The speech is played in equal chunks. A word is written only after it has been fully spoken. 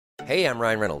Hey, I'm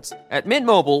Ryan Reynolds. At Mint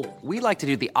Mobile, we like to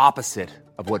do the opposite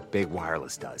of what Big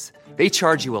Wireless does. They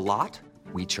charge you a lot,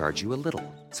 we charge you a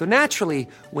little. So naturally,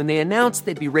 when they announced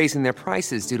they'd be raising their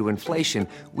prices due to inflation,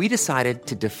 we decided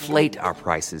to deflate our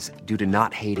prices due to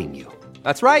not hating you.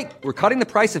 That's right. We're cutting the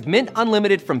price of Mint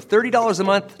Unlimited from $30 a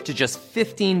month to just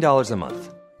 $15 a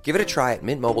month. Give it a try at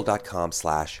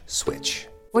mintmobile.com/switch.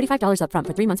 $45 up front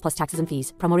for 3 months plus taxes and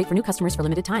fees. Promo rate for new customers for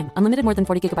limited time. Unlimited more than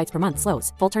 40 gigabytes per month.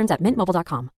 Slows full terms at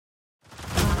mintmobile.com.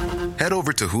 Head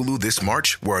over to Hulu this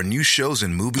March, where our new shows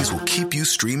and movies will keep you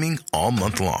streaming all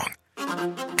month long.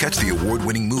 Catch the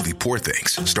award-winning movie Poor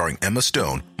Things, starring Emma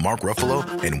Stone, Mark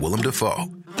Ruffalo, and Willem Dafoe.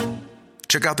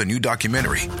 Check out the new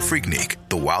documentary, Freaknik,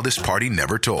 The Wildest Party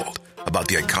Never Told, about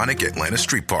the iconic Atlanta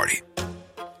street party.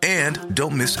 And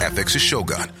don't miss FX's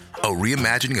Shogun, a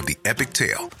reimagining of the epic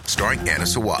tale, starring Anna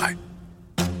Sawai.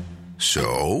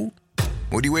 So,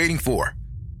 what are you waiting for?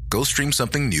 Go stream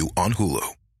something new on Hulu.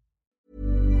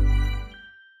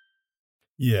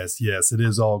 Yes, it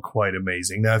is all quite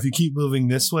amazing. Now, if you keep moving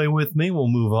this way with me, we'll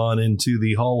move on into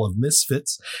the Hall of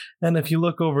Misfits. And if you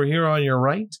look over here on your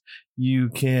right, you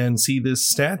can see this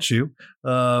statue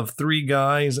of 3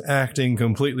 guys acting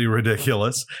completely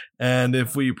ridiculous. And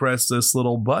if we press this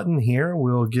little button here,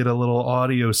 we'll get a little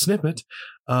audio snippet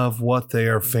of what they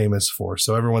are famous for.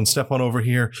 So everyone step on over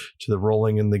here to the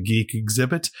Rolling in the Geek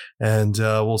exhibit, and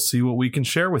we'll see what we can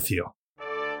share with you.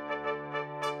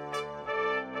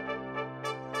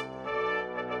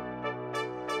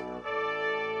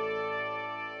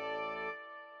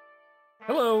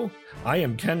 Hello, I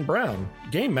am Ken Brown,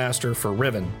 Game Master for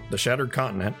Riven, the Shattered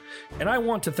Continent, and I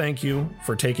want to thank you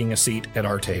for taking a seat at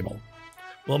our table.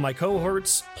 Will my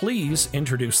cohorts please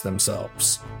introduce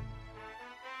themselves?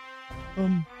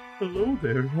 Hello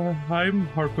there. I'm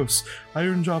Harkos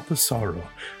Ironjaw Pissarro.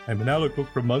 I'm an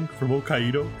Alakokra monk from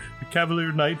Hokkaido, a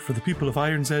Cavalier Knight for the people of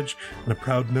Iron's Edge, and a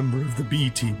proud member of the B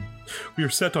Team. We are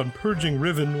set on purging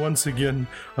Riven once again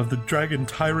of the dragon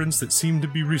tyrants that seem to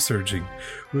be resurging.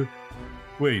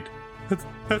 Wait,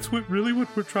 that's really what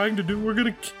we're trying to do? We're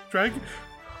gonna drag...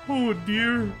 Oh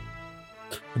dear.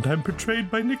 And I'm portrayed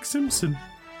by Nick Simpson.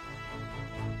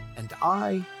 And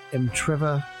I am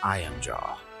Trevor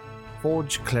Ironjaw,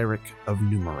 Forge Cleric of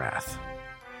Numerath.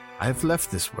 I have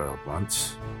left this world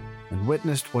once, and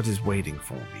witnessed what is waiting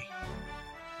for me.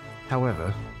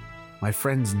 However, my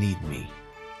friends need me,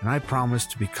 and I promise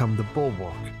to become the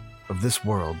bulwark of this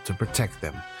world to protect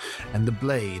them, and the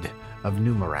blade of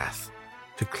Numerath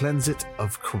to cleanse it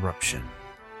of corruption.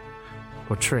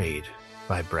 Portrayed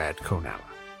by Brad Konauer.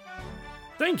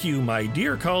 Thank you, my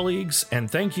dear colleagues,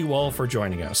 and thank you all for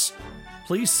joining us.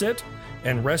 Please sit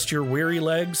and rest your weary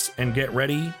legs and get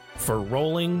ready for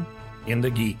Rolling in the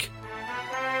Geek.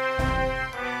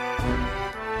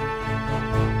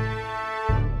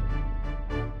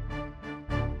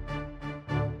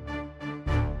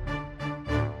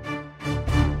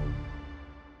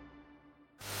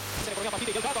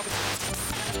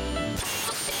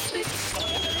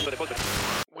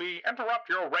 We interrupt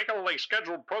your regularly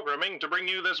scheduled programming to bring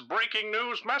you this breaking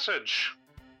news message.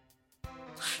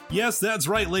 Yes, that's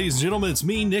right, ladies and gentlemen. It's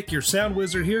me, Nick, your sound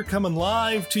wizard here, coming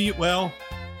live to you. Well,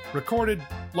 recorded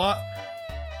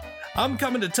I'm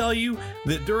coming to tell you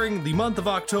that during the month of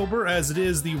October, as it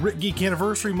is the Rit Geek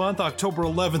anniversary month, October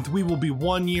 11th, we will be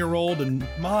 1 year old, and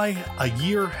a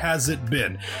year has it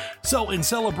been. So in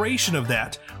celebration of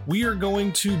that, we are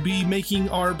going to be making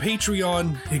our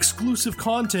Patreon exclusive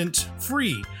content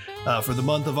free for the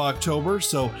month of October.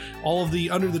 So all of the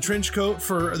Under the Trench Coat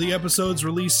for the episodes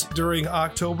released during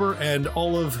October, and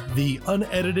all of the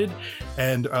unedited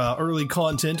and early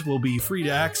content will be free to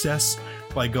access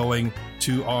by going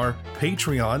to our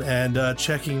Patreon and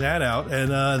checking that out.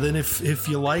 And then if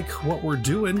you like what we're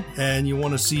doing and you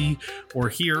want to see or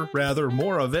hear rather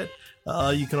more of it,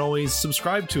 you can always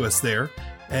subscribe to us there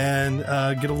and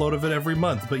get a load of it every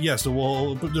month. But yeah,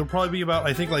 so there'll probably be about,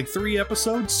 I think, like 3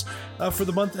 episodes for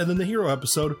the month, and then the hero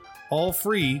episode, all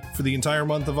free for the entire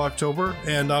month of October.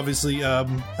 And obviously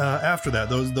after that,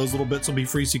 those little bits will be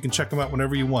free, so you can check them out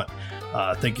whenever you want.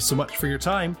 Thank you so much for your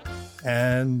time,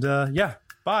 and yeah,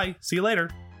 bye, see you later.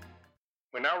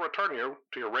 We now return you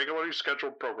to your regularly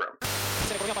scheduled program.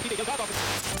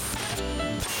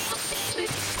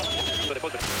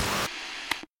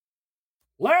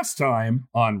 Last time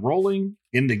on Rolling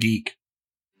in the Geek.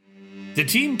 The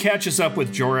team catches up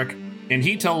with Jorik, and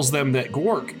he tells them that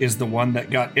Gwork is the one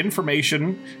that got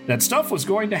information that stuff was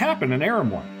going to happen in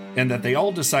Eremor, and that they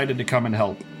all decided to come and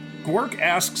help. Gwork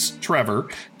asks Trevor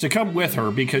to come with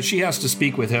her because she has to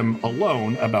speak with him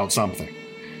alone about something.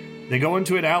 They go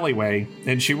into an alleyway,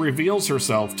 and she reveals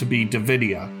herself to be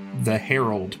Davidia, the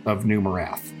Herald of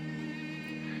Numerath.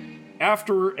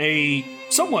 after a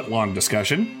somewhat long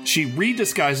discussion, she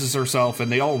redisguises herself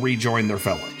and they all rejoin their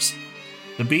fellows.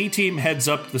 The B team heads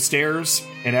up the stairs,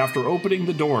 and after opening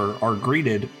the door, are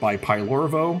greeted by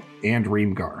Pylorvo and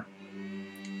Reemgar.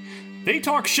 They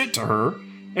talk shit to her,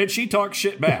 and she talks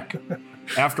shit back.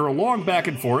 After a long back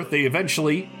and forth, they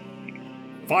finally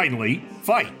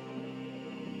fight.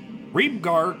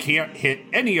 Reemgar can't hit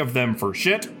any of them for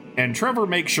shit, and Trevor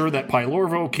makes sure that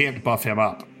Pylorvo can't buff him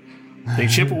up. They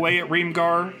chip away at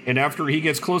Reemgar, and after he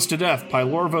gets close to death,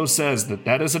 Pylorvo says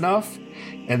that is enough,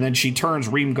 and then she turns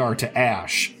Reemgar to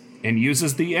ash, and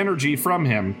uses the energy from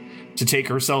him to take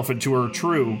herself into her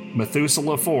true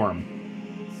Methuselah form.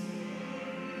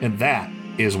 And that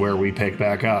is where we pick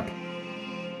back up.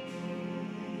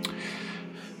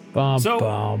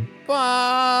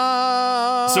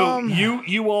 So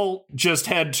you all just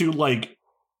had to, like,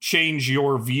 change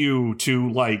your view to,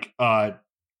 like,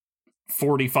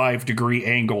 45-degree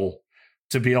angle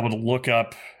to be able to look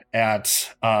up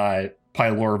at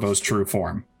Pylorvo's true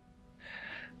form.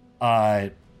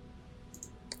 But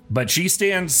she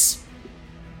stands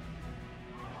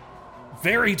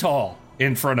very tall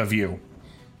in front of you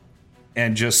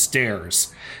and just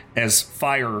stares as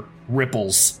fire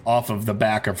ripples off of the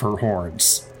back of her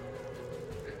horns.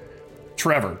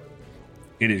 Trevor,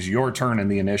 it is your turn in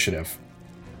the initiative.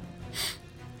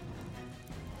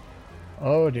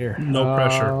 Oh dear. No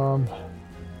pressure.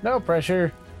 No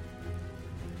pressure.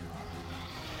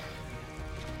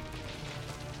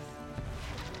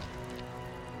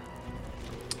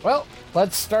 Well,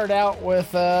 let's start out with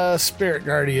Spirit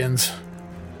Guardians.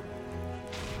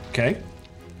 Okay.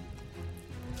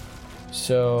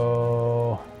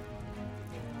 So,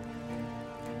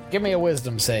 give me a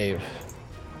wisdom save.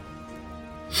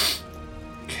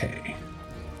 Okay.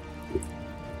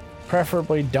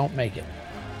 Preferably don't make it.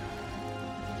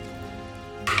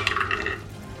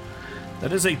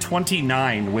 That is a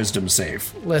 29 wisdom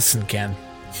save. Listen, Ken.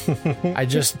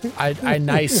 I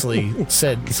nicely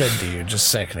said to you just a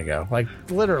second ago, like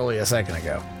literally a second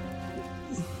ago.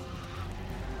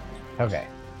 Okay.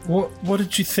 What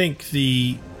did you think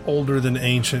the older than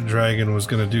ancient dragon was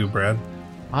going to do, Brad?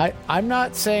 I'm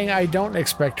not saying I don't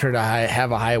expect her to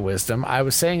have a high wisdom. I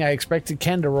was saying I expected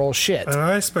Ken to roll shit. And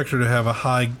I expect her to have a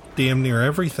high damn near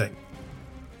everything.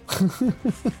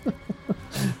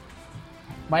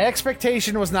 My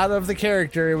expectation was not of the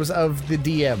character, it was of the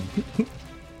DM.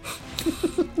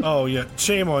 Oh yeah,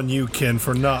 shame on you, Ken,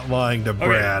 for not lying to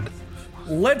Brad.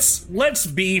 Let's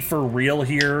be for real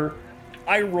here.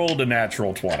 I rolled a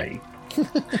natural 20.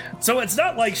 So it's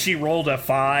not like she rolled a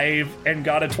 5 and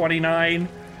got a 29.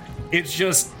 It's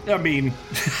just, I mean...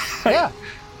 Yeah.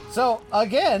 So,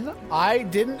 again, I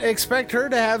didn't expect her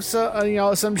to have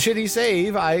some shitty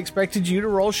save. I expected you to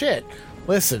roll shit.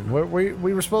 Listen, we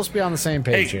were supposed to be on the same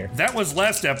page here. That was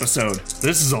last episode.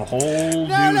 This is a whole new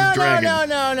dragon.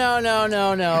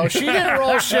 No. She didn't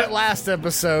roll shit last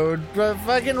episode, but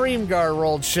fucking Reemgar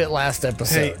rolled shit last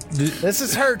episode. Hey, this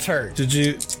is her turn. Did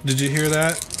you hear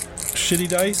that? Shitty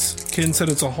dice? Ken said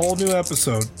it's a whole new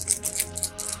episode.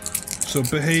 So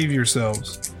behave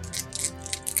yourselves.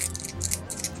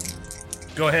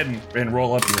 Go ahead and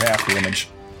roll up your half damage.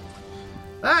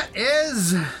 That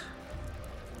is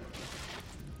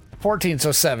 14,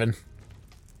 so 7.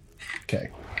 Okay.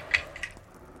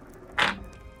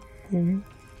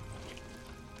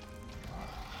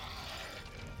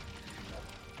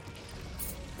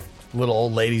 Little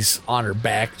old lady's on her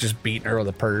back, just beating her with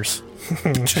a purse.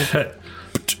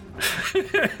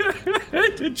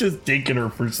 Just dinking her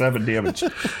for 7 damage.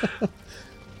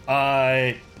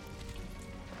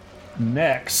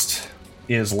 Next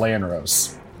is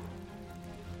Lanros.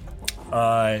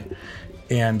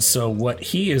 And so what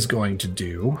he is going to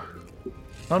do...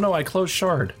 Oh no, I closed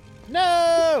Shard.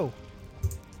 No!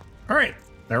 Alright,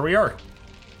 there we are.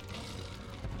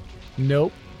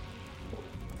 Nope.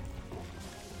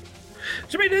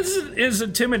 I mean, this is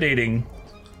intimidating.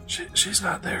 She's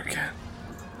not there, Ken.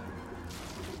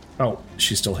 Oh,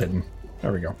 she's still hidden.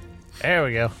 There we go. There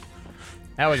we go.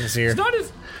 Now we can see her.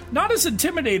 It's not as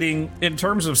intimidating in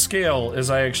terms of scale as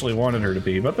I actually wanted her to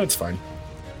be, but that's fine.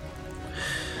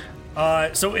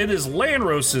 So it is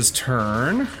Lanros's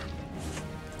turn.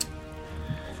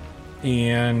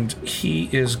 And he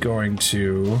is going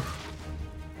to...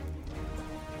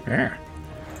 I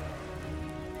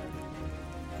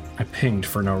pinged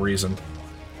for no reason.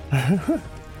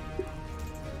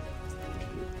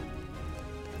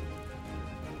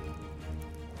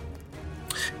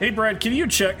 Hey, Brad, can you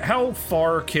check how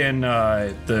far can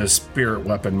the spirit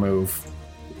weapon move?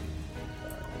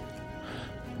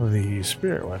 The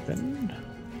spirit weapon.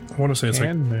 I want to say it's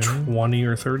like move. 20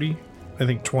 or 30. I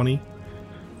think 20.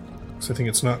 So I think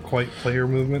it's not quite player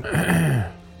movement.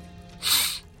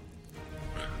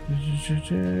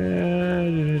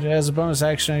 As a bonus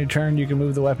action on your turn, you can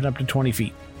move the weapon up to 20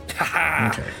 feet.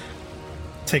 Okay.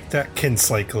 Take that,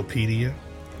 Kincyclopedia.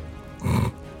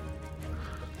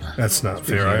 That's not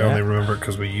fair. I only remember it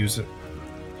because we use it.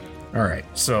 All right,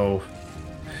 so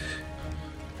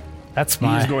That's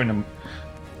he's going to.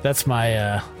 That's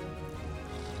my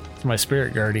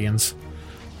spirit guardians.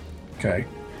 Okay.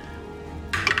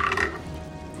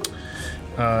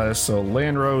 So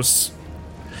Landros.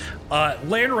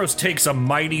 Landros takes a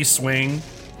mighty swing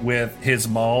with his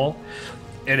maul,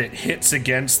 and it hits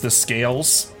against the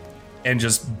scales and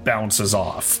just bounces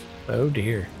off. Oh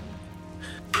dear.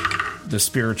 The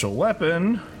spiritual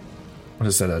weapon, what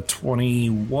is that, a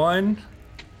 21?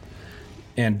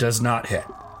 And does not hit.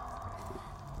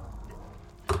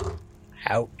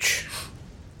 Ouch.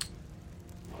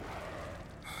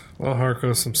 Well,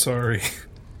 Harkos, I'm sorry.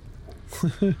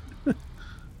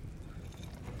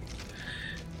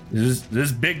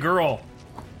 This big girl.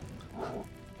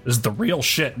 This is the real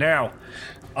shit now.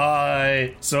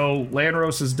 So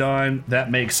Landros is done. That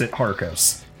makes it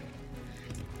Harkos.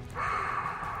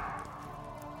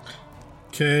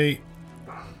 Okay.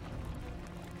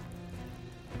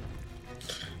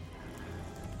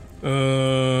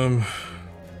 I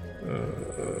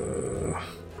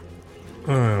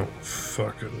don't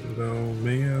fucking know,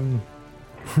 man.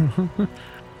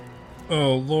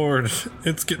 Oh, Lord.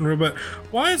 It's getting real bad.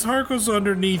 Why is Harkos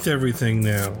underneath everything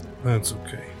now? That's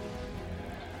okay.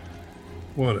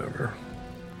 Whatever.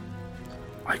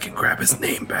 I can grab his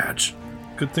name badge.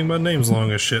 Good thing my name's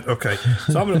long as shit. Okay,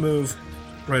 so I'm going to move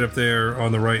right up there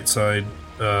on the right side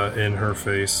in her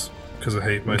face because I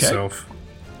hate myself.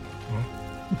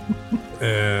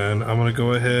 And I'm going to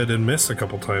go ahead and miss a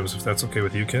couple times if that's okay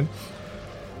with you, Ken.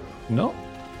 No.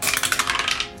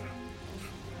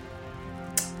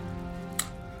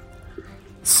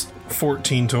 It's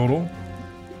 14 total.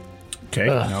 Okay,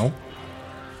 no.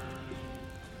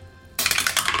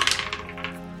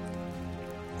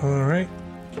 Alright.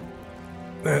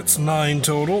 That's 9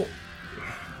 total.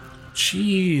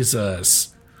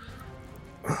 Jesus.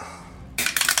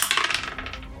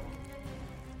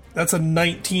 That's a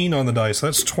 19 on the dice. So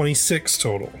that's 26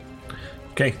 total.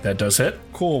 Okay, that does hit.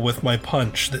 Cool, with my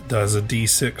punch that does a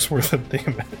d6 worth of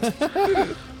damage.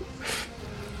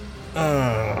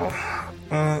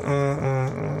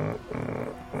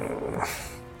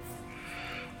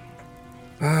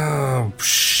 Oh,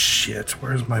 shit.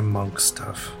 Where's my monk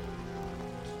stuff?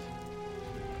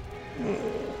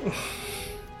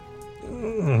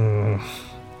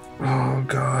 Oh,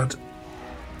 God.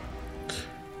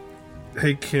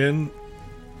 Hey, Ken.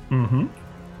 Mm-hmm.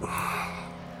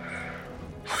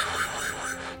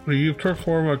 Will you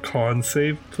perform a con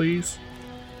save, please?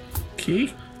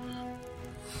 Key?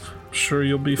 Sure,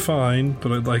 you'll be fine,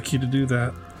 but I'd like you to do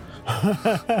that.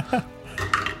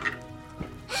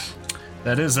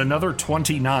 That is another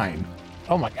 29.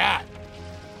 Oh my god.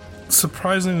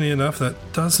 Surprisingly enough, that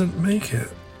doesn't make it.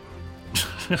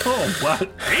 Oh, what?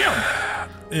 Damn!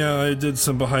 Yeah, I did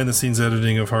some behind-the-scenes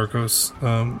editing of Harkos.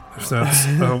 If that's,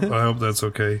 I hope that's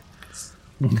okay.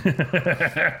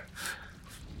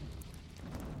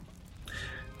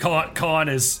 Con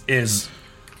is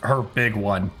her big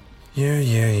one.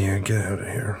 Yeah, get out of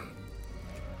here.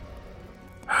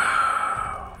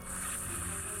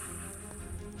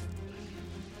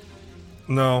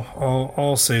 No,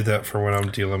 I'll save that for when I'm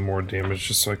dealing more damage,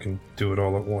 just so I can do it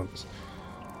all at once.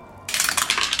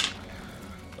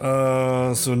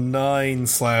 So 9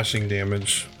 slashing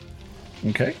damage.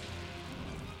 Okay.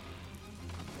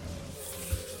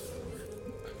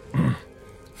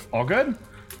 All good?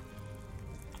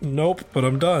 Nope, but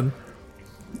I'm done.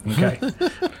 Okay.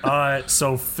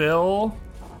 So Phil...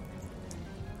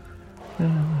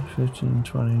 15,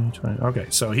 20, 20. Okay,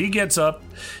 so he gets up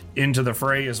into the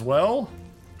fray as well.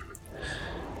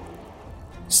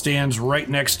 Stands right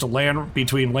next to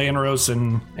between Lanros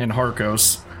and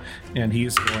Harkos. And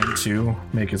he's going to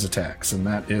make his attacks. And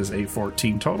that is a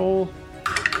 14 total.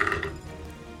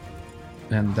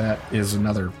 And that is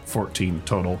another 14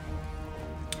 total.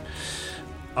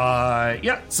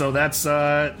 Yeah, so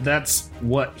that's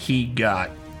what he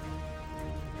got.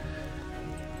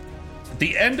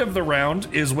 The end of the round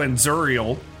is when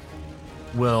Zuriel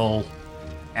will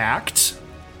act.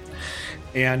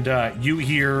 And you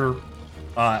hear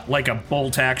like a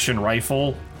bolt action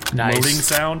rifle loading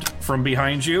sound from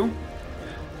behind you.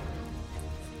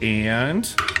 And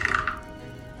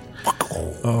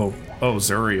oh,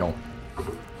 Zuriel.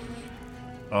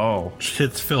 Oh,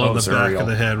 hits Phil in the Zuriel. back of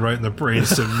the head, right in the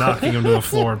brainstem, knocking him to the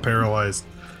floor and paralyzed.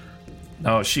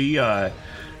 No, she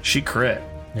She crit.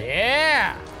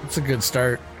 Yeah, that's a good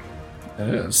start. It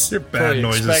is. Your bad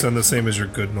noises sound the same as your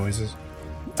good noises.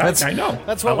 I know.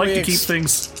 That's what I like we to keep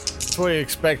things. That's what we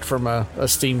expect from a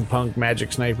steampunk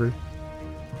magic sniper.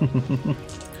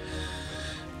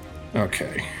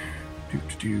 Okay.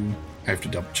 I have to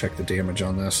double check the damage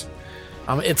on this.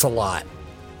 It's a lot.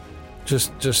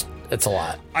 Just it's a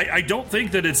lot. I don't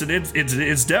think that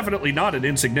it's definitely not an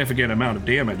insignificant amount of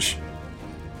damage.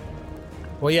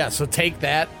 Well, yeah. So take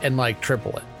that and like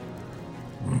triple it.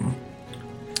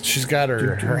 She's got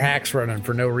her hacks running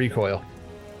for no recoil.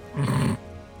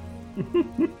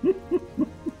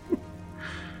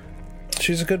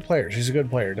 She's a good player.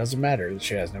 It doesn't matter that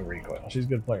she has no recoil. She's a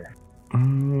good player.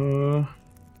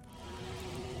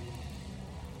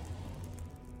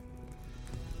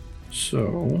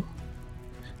 So,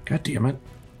 God damn it.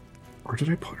 Where did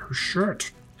I put her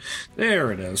shirt?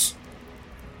 There it is.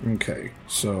 Okay,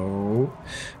 so...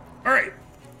 Alright.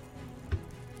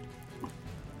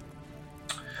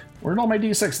 Where'd all my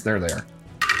D6? There they are.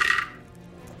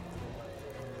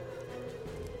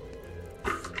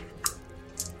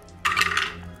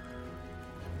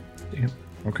 Damn.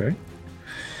 Okay.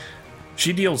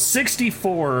 She deals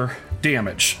 64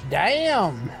 damage.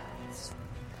 Damn.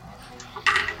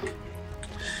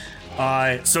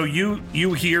 So you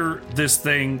hear this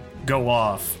thing go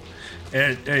off.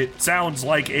 It sounds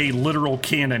like a literal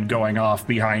cannon going off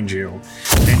behind you.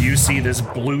 And you see this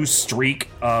blue streak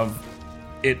of...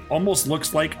 It almost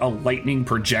looks like a lightning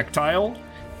projectile.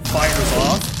 Fires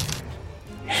off.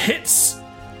 Hits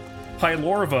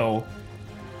Pylorvo.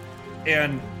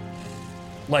 And,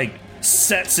 like,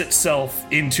 sets itself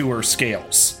into her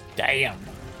scales. Damn.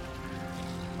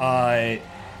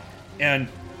 And...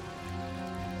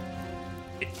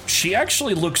 She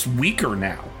actually looks weaker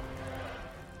now.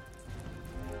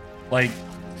 Like,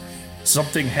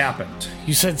 something happened.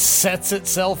 You said sets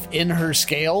itself in her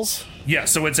scales? Yeah,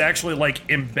 so it's actually, like,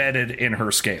 embedded in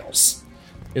her scales.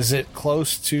 Is it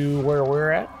close to where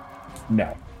we're at?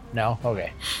 No. No?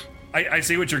 Okay. I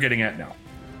see what you're getting at now.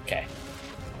 Okay.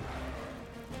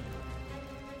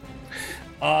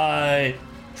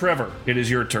 Trevor, it is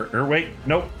your turn. Or wait,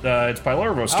 nope, it's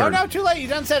Pylorvo's turn. Oh, no, too late. You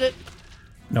done said it.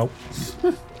 Nope.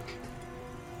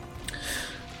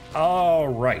 All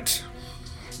right.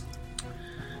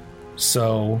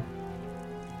 So,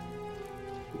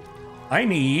 I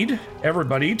need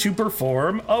everybody to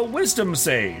perform a wisdom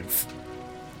save.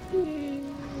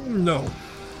 No.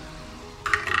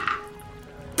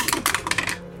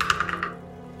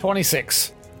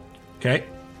 26. Okay.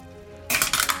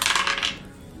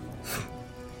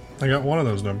 I got one of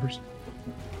those numbers.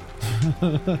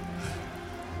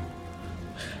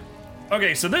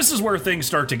 Okay, so this is where things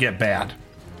start to get bad.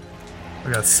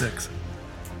 I got 6.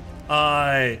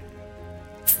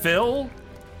 Phil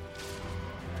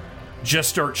just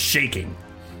starts shaking.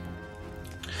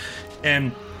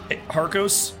 And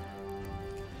Harkos,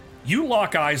 you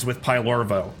lock eyes with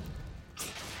Pylorvo,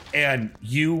 and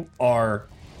you are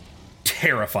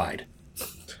terrified.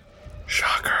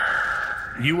 Shocker.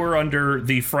 You are under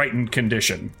the frightened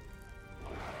condition.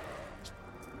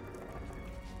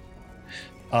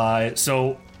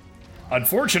 So,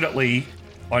 unfortunately,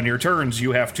 on your turns,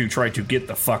 you have to try to get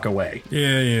the fuck away.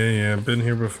 Yeah. Been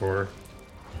here before.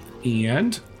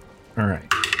 And, all right.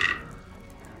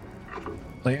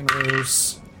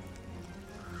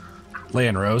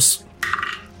 Lanrose,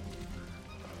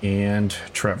 and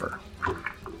Trevor.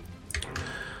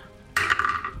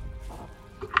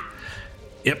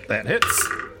 Yep, that hits.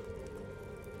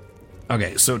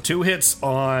 Okay, so 2 hits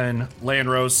on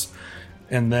Lanrose,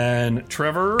 and then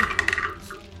Trevor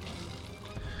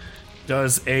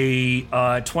does a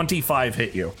 25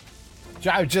 hit you.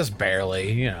 Just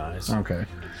barely, it's Okay.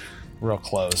 real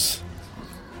close.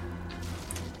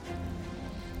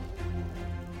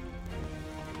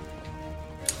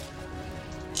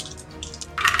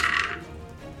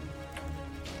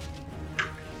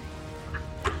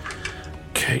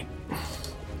 Okay.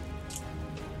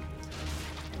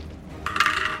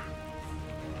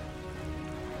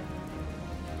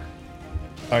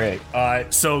 Okay,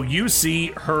 so you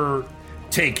see her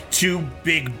take 2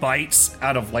 big bites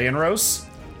out of Lanrose,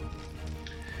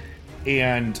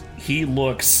 and he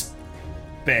looks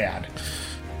bad.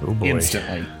 Oh boy.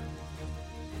 Instantly.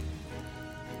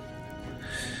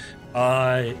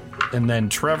 And then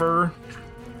Trevor.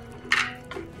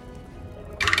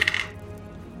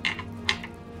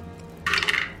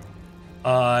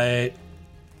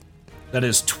 That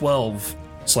is 12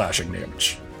 slashing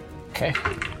damage. Okay.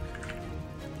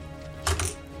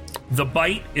 The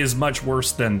bite is much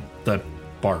worse than the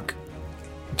bark.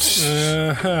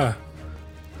 You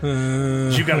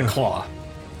got a claw.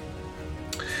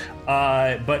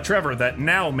 But Trevor, that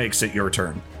now makes it your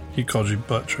turn. He called you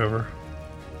butt, Trevor.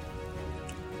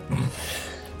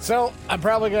 So, I'm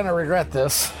probably going to regret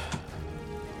this.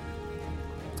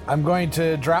 I'm going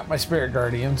to drop my Spirit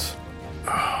Guardians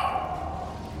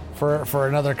for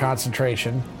another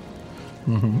concentration.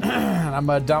 And I'm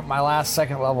going to dump my last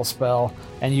second level spell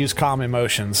and use Calm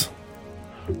Emotions.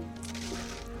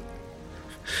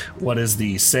 What is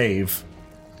the save?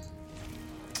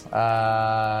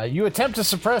 You attempt to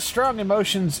suppress strong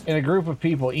emotions in a group of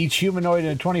people, each humanoid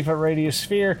in a 20-foot radius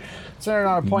sphere, centered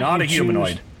on a point. Not you a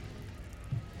humanoid. choose.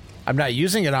 I'm not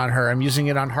using it on her. I'm using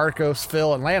it on Harkos,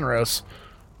 Phil, and Lanros.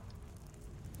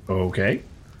 Okay.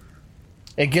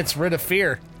 It gets rid of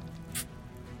fear.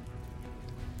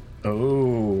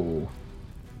 Oh.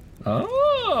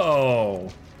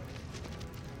 Oh.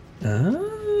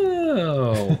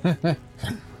 Oh.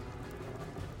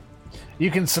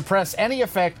 You can suppress any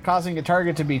effect causing a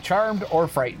target to be charmed or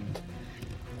frightened.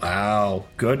 Wow.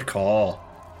 Good call.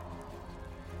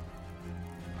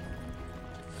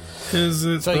 Is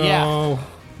it? So, yeah.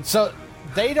 So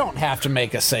they don't have to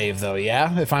make a save, though,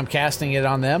 yeah? If I'm casting it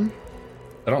on them?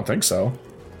 I don't think so.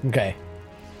 Okay.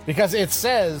 Because it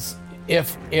says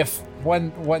if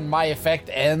when my effect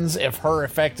ends, if her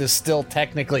effect is still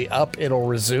technically up, it'll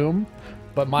resume.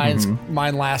 But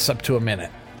mine lasts up to a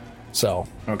minute. So.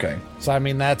 Okay. So, I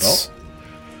mean, that's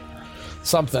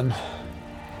something.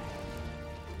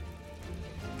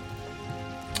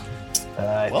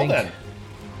 I think then.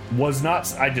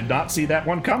 I did not see that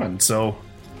one coming, so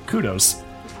kudos.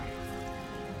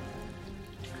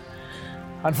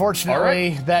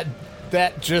 Unfortunately,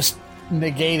 that just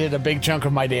negated a big chunk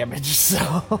of my damage. So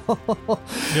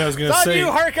Yeah, I was gonna it's on say you,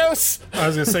 Harkos. I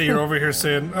was gonna say you're over here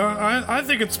saying I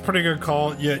think it's a pretty good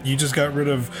call. Yet you just got rid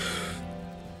of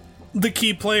the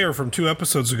key player from 2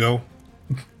 episodes ago.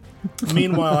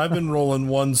 Meanwhile, I've been rolling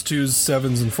 1s, 2s,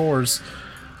 7s, and 4s.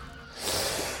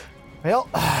 Well,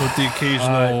 with the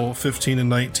occasional 15 and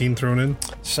 19 thrown in.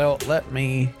 So let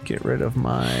me get rid of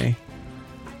my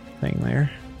thing there.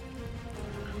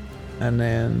 And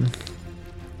then...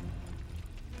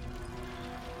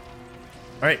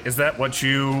 All right, is that what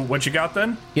you got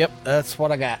then? Yep, that's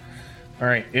what I got. All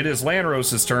right, it is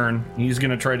Lanros' turn. He's going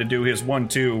to try to do his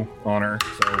 1-2 on her.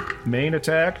 So, main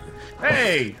attack.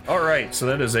 Hey! All right, so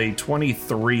that is a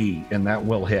 23, and that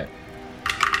will hit.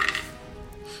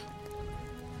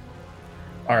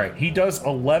 All right, he does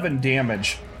 11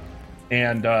 damage,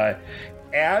 and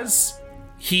as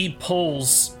he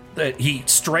pulls, he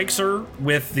strikes her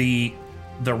with the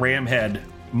ram head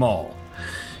maul,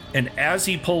 and as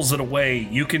he pulls it away,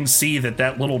 you can see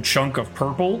that little chunk of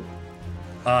purple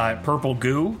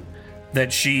goo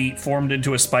that she formed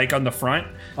into a spike on the front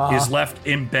is left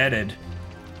embedded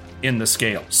in the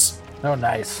scales. Oh,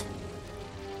 nice.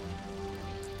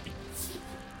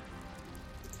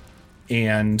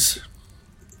 And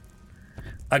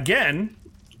again,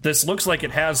 this looks like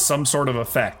it has some sort of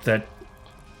effect that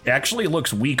actually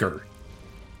looks weaker.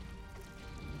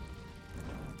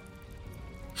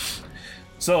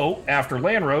 So, after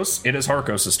Lanros, it is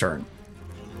Harkos' turn.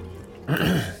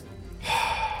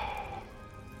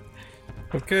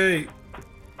 Okay.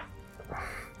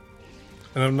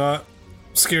 And I'm not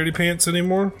scaredy pants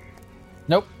anymore?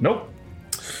 Nope.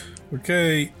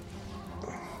 Okay.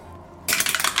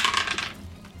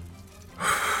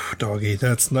 Doggy,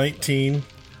 that's 19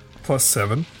 plus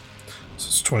 7. So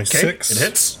it's 26. Okay, it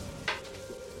hits.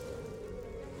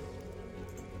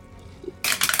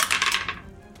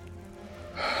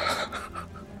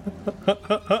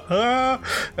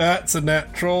 That's a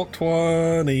natural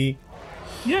 20.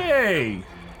 Yay!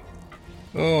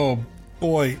 Oh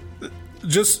boy.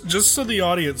 Just so the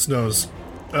audience knows,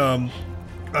 I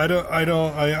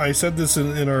said this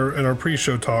in our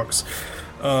pre-show talks.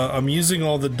 I'm using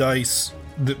all the dice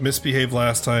that misbehaved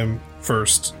last time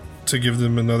first to give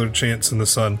them another chance in the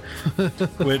sun,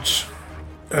 which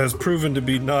has proven to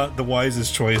be not the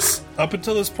wisest choice up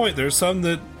until this point. There's some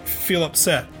that feel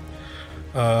upset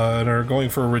and are going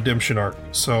for a redemption arc.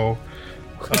 So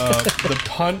the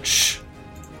punch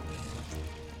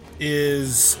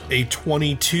is a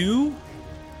 22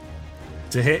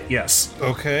 to hit. Yes.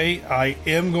 Okay, I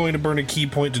am going to burn a key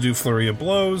point to do flurry of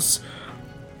blows.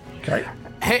 Okay.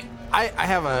 Hey, I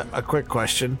have a quick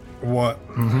question. What?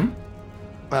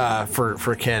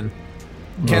 For Ken.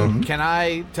 Can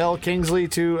I tell Kingsley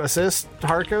to assist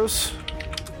Harkos?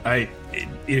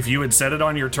 If you had said it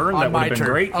on your turn, On that would my have been turn.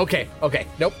 great. Okay.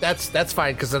 Nope, that's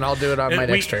fine, because then I'll do it on my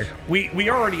next turn. We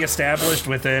already established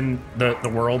within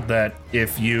the world that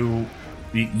if you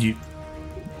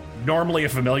normally a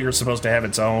familiar is supposed to have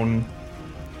its own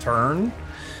turn,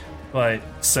 but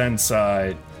since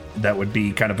that would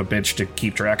be kind of a bitch to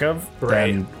keep track of,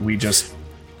 then we just,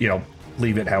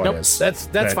 leave it how it is. That's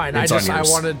fine. I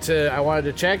wanted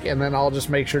to check, and then I'll just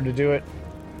make sure to do it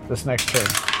this next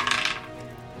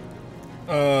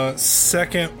turn.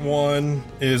 Second one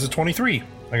is a 23.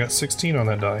 I got 16 on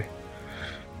that die.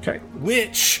 Okay.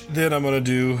 Which, then I'm going to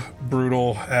do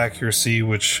brutal accuracy,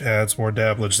 which adds more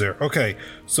dabblage there. Okay,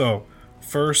 so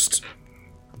first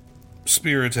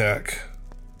spear attack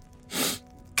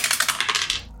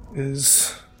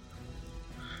is...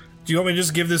 Do you want me to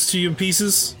just give this to you in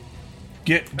pieces?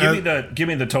 Give me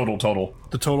the total.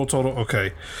 The total,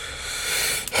 okay.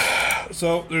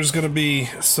 So there's going to be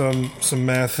some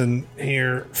math in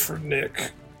here for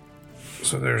Nick.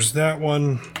 So there's that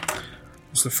one.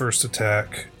 It's the first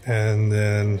attack, and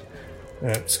then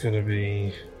that's going to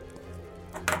be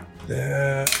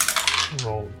that.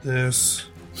 Roll this.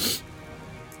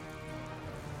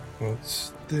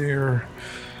 What's there?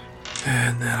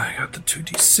 And then I got the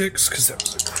 2d6 because that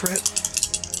was a crit.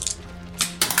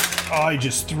 I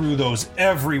just threw those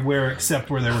everywhere except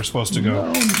where they were supposed to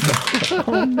go.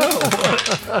 Oh, no.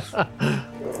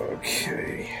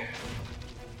 Okay.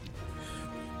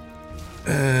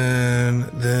 And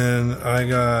then I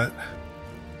got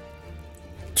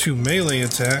 2 melee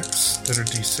attacks that are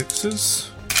d6s.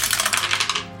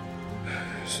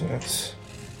 So that's...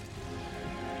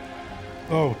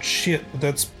 Oh, shit.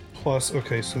 That's plus...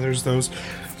 Okay, so there's those.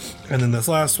 And then this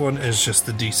last one is just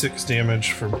the d6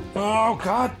 damage from... Oh,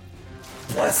 God.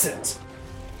 Bless it.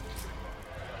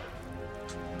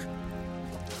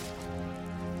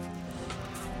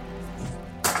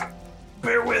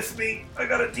 Bear with me. I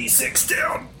got a d6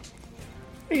 down.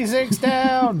 D6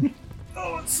 down.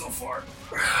 Oh, it's so far.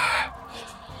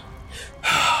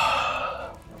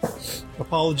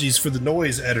 Apologies for the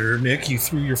noise, editor Nick. You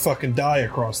threw your fucking die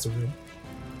across the room.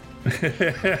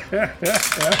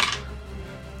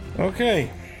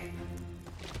 Okay.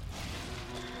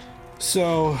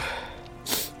 So,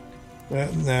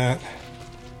 that and that.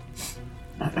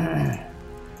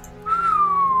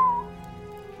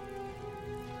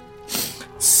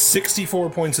 64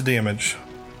 points of damage.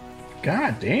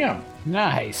 God damn.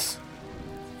 Nice.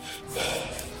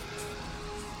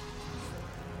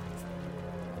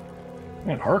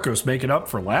 Man, Harco's making up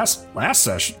for last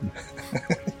session.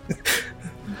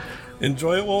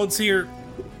 Enjoy it while it's here.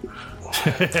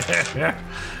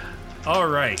 All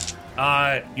right.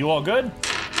 You all good?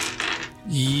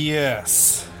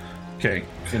 Yes. Okay.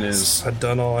 It is I've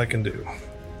done all I can do.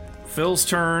 Phil's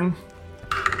turn.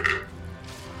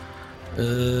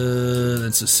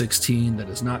 That's a 16. That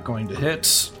is not going to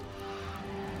hit.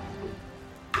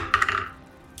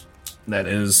 That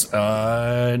is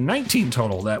 19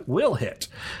 total. That will hit.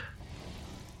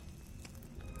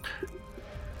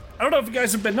 I don't know if you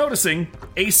guys have been noticing,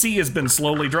 AC has been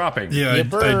slowly dropping. Yeah, I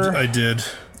did.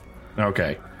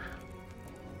 Okay.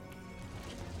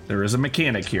 There is a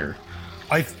mechanic here.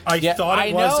 I thought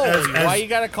it was as why you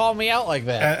gotta call me out like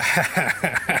that?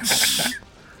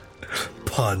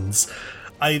 Puns.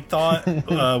 I thought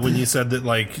when you said that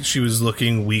like she was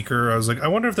looking weaker, I was like, I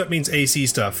wonder if that means AC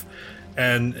stuff.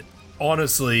 And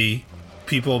honestly,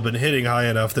 people have been hitting high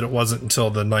enough that it wasn't until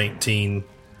the 19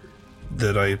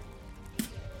 that I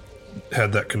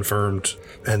had that confirmed,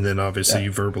 and then obviously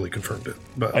you verbally confirmed it.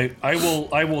 But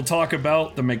I will talk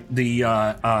about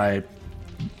the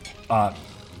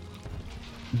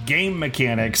game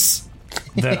mechanics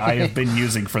that I have been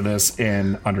using for this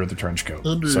in Under the Trenchcoat.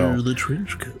 The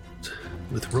Trenchcoat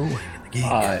with Roy in the game.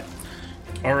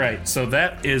 All right, so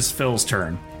that is Phil's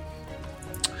turn,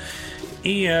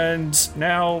 and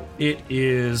now it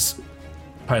is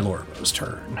Pylorvo's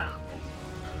turn.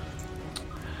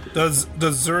 Does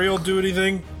Zuriel do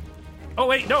anything? Oh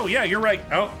wait, no, yeah, you're right.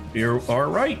 Oh, you are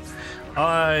right.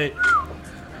 I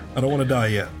don't want to die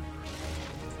yet.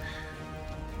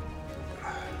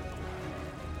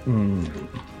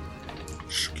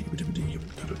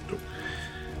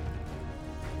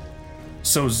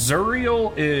 So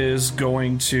Zuriel is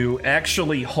going to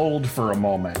actually hold for a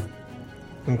moment.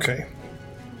 Okay.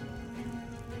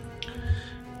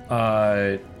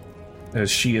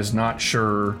 As she is not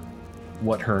sure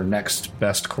what her next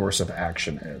best course of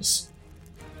action is.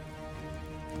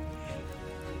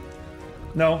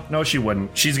 No, she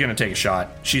wouldn't. She's gonna take a shot.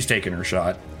 She's taking her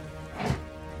shot.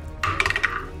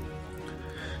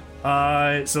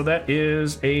 So that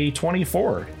is a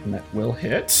 24, and that will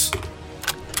hit.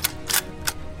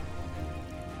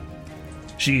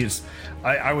 I'm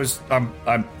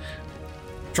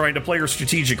trying to play her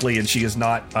strategically, and she is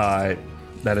not.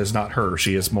 That is not her.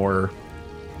 She is more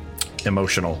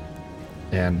emotional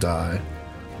and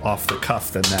off the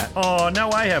cuff than that. Oh,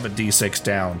 now I have a D6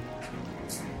 down.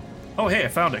 Oh, hey, I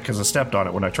found it because I stepped on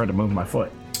it when I tried to move my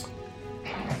foot.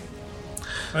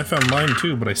 I found mine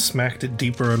too, but I smacked it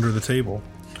deeper under the table.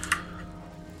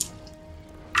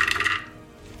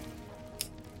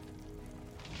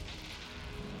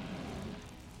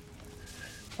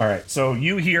 All right, so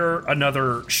you hear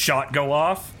another shot go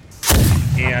off,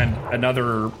 and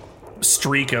another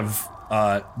streak of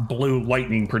blue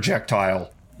lightning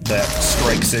projectile that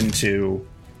strikes into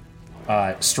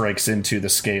the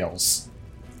scales,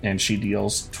 and she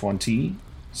deals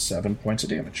 27 points of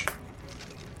damage.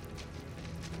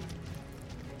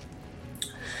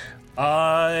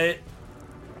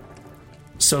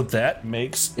 So that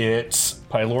makes it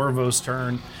Pylorvo's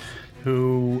turn,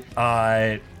 who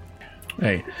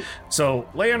hey, so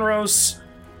Leonros,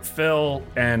 Phil,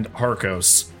 and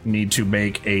Harkos need to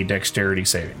make a dexterity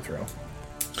saving throw.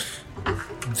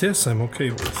 This I'm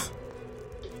okay with,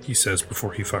 he says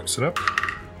before he fucks it up.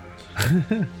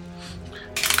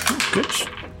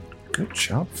 Good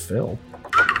job, Phil.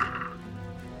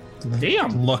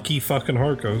 Damn. Lucky fucking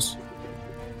Harkos.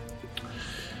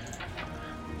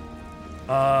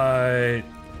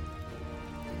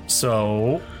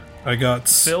 So I got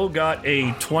Phil got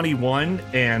a 21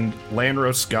 and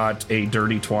Landros got a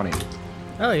dirty 20.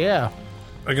 Oh yeah.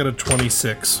 I got a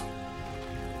 26.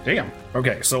 Damn.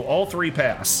 Okay, so all three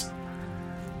pass.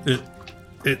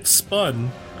 It spun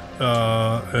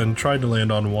and tried to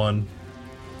land on one.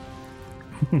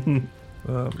 And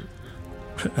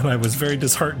I was very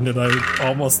disheartened, and I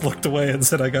almost looked away and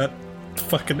said I got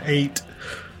fucking 8.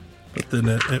 But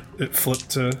then it flipped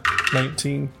to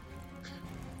 19.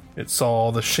 It saw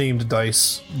all the shamed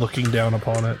dice looking down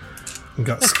upon it and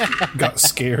got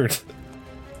scared.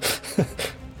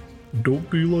 Don't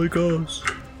be like us.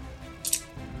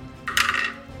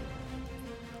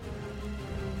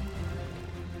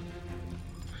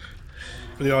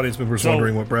 For the audience members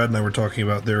wondering what Brad and I were talking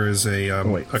about, there is a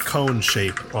cone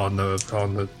shape on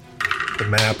the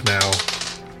map now.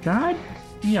 God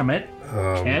damn it.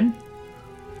 Ken?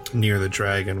 Near the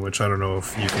dragon, which I don't know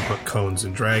if you can put cones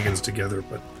and dragons together,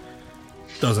 but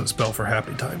doesn't spell for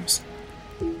happy times.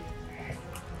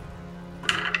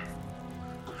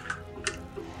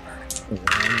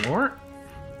 One more.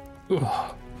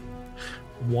 Ugh.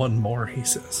 One more, he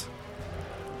says.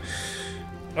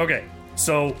 Okay,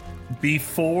 so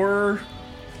before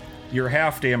your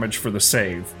half damage for the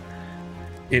save,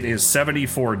 it is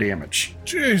 74 damage.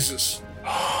 Jesus.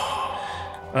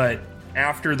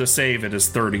 After the save, it is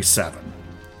 37.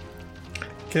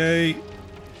 Okay.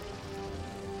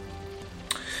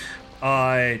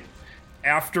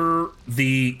 After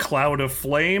the cloud of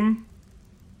flame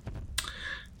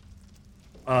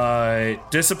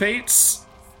dissipates,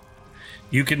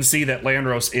 you can see that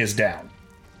Landros is down.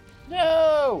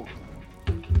 No!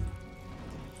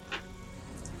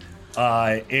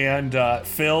 And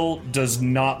Phil does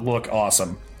not look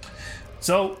awesome.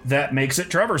 So that makes it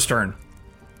Trevor's turn.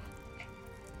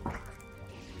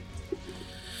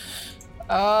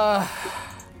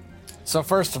 So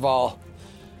first of all,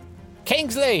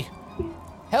 Kingsley,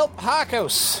 help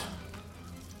Harkos.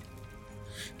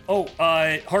 Oh,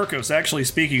 Harkos, actually,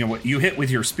 speaking of what you hit with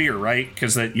your spear, right?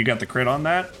 Because you got the crit on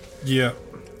that? Yeah.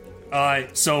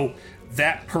 So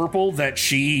that purple that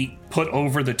she put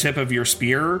over the tip of your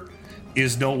spear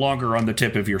is no longer on the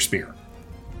tip of your spear.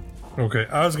 Okay,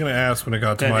 I was going to ask when it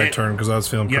got to my turn because I was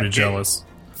feeling pretty jealous.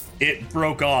 It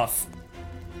broke off,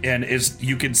 and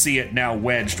you can see it now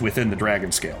wedged within the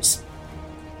dragon scales.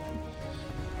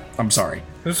 I'm sorry.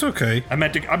 It's okay. I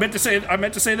meant to say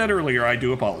that earlier. I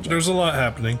do apologize. There's a lot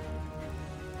happening.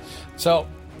 So,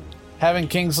 having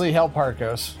Kingsley help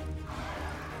Harkos,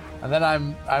 and then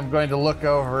I'm going to look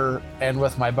over and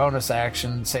with my bonus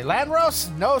action say,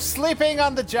 Landros, no sleeping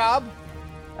on the job,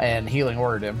 and healing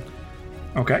word him.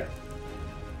 Okay.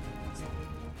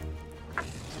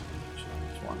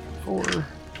 1, 4.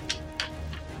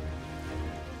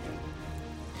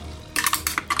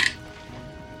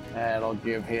 That'll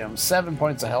give him 7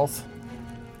 points of health.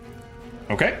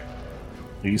 Okay.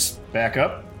 He's back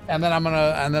up. And then I'm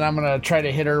gonna try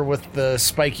to hit her with the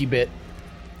spiky bit.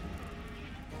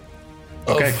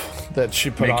 Okay. That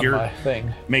she put on my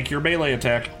thing. Make your melee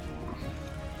attack.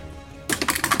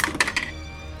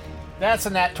 That's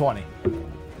a nat 20.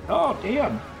 Oh,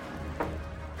 damn.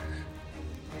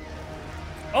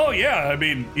 Oh yeah, I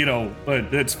mean,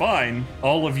 but it's fine.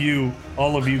 All of you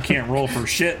can't roll for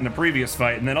shit in the previous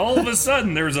fight, and then all of a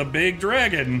sudden there's a big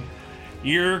dragon.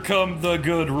 Here come the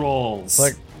good rolls.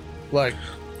 Like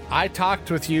I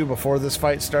talked with you before this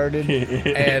fight started,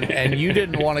 and you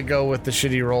didn't want to go with the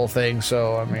shitty roll thing,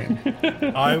 so I mean,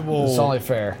 I will. It's only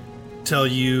fair. Tell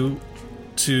you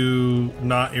to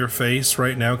not your face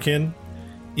right now, Kin,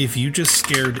 if you just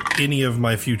scared any of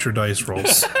my future dice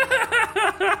rolls.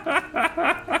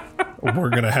 We're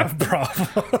gonna have problems.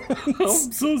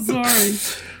 I'm so sorry.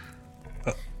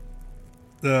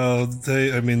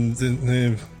 They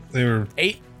were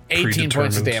 18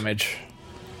 points of damage.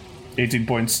 18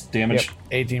 points damage? Yep,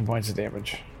 18 points of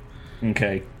damage.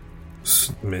 Okay.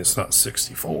 I mean, it's not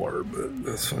 64, but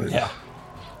that's fine. Yeah.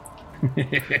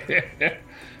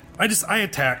 I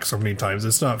attack so many times.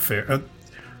 It's not fair.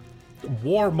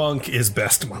 War Monk is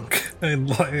best monk. I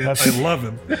love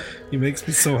him. He makes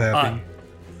me so happy.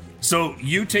 So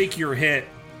you take your hit,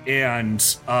 and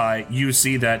you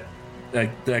see that,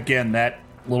 again, that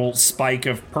little spike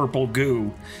of purple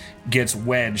goo gets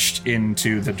wedged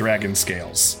into the dragon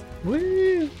scales.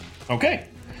 Woo! Okay.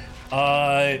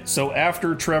 So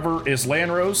after Trevor is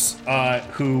Lanros,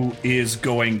 who is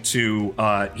going to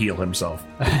heal himself.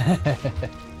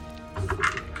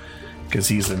 Because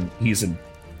he's in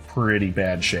pretty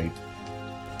bad shape.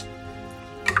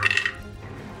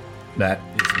 That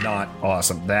is not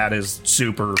awesome. That is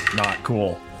super not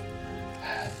cool.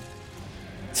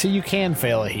 So you can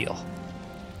fail a heal.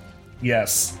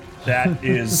 Yes, that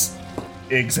is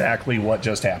exactly what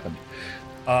just happened.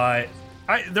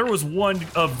 There was one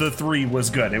of the three was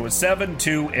good. It was 7,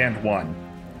 2, and 1.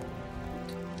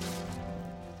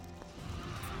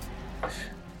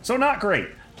 So not great.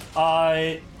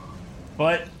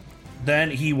 But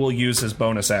then he will use his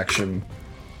bonus action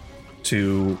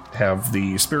to have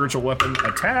the spiritual weapon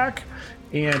attack,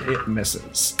 and it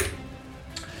misses.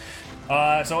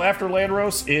 So after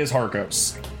Landros is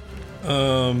Harkos.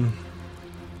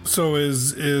 So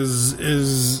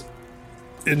is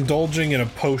indulging in a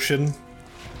potion?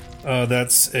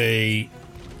 That's a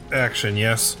action,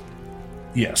 yes?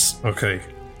 Yes. Okay,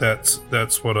 that's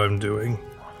what I'm doing.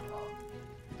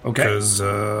 Okay.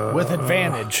 With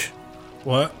advantage.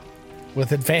 What?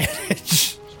 With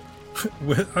advantage.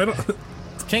 I don't.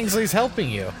 Kingsley's helping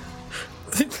you.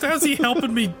 How's he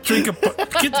helping me drink a?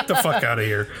 Get the fuck out of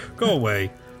here! Go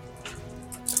away.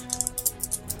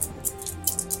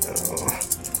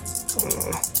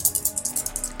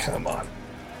 Come on.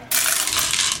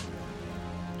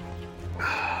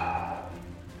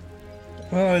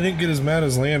 Well, I didn't get as mad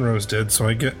as Landrose did, so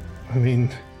I mean,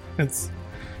 it's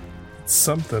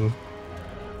something.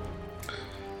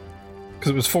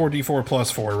 Because it was 4d4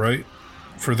 plus 4, right?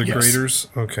 For the graders?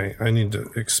 Okay, I need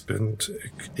to expunge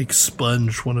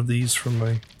one of these from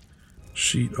my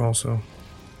sheet also.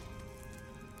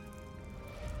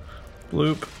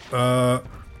 Bloop.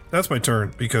 That's my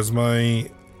turn, because my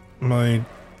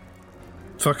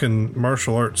fucking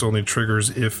martial arts only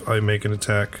triggers if I make an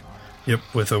attack. Yep,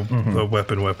 with a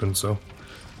weapon, so.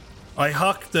 I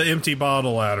huck the empty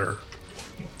bottle at her.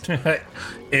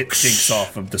 It sinks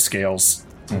off of the scales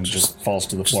and just falls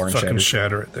to the floor and fucking shatters.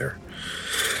 Shatter it there.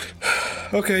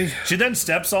 Okay. She then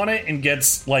steps on it and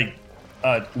gets, like,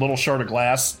 a little shard of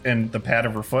glass in the pad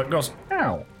of her foot and goes,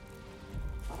 ow.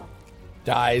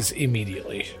 Dies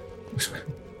immediately.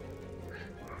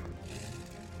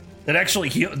 It actually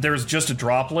there's just a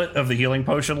droplet of the healing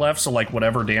potion left, so like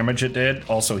whatever damage it did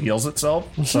also heals itself.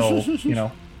 So, you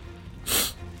know.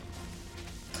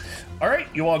 Alright,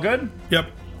 you all good? Yep.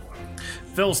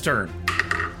 Phil's turn.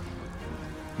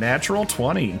 Natural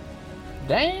 20.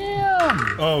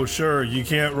 Damn! Oh, sure, you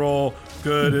can't roll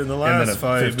good in the last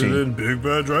 5, 15. and then Big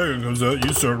Bad Dragon comes out,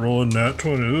 you start rolling nat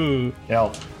 20. Ooh.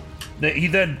 Yeah. He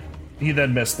then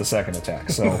missed the second attack,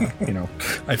 so, you know.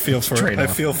 I feel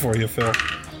for you, Phil.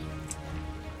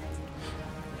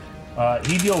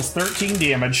 He deals 13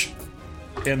 damage,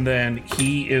 and then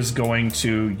he is going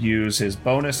to use his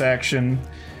bonus action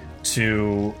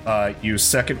to use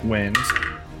Second Wind,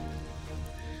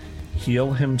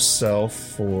 heal himself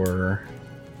for,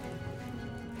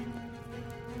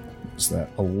 what's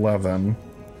that, 11.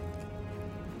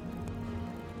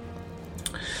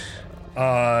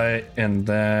 And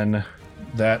then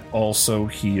that also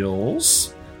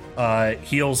heals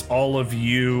all of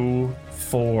you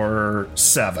for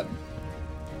 7.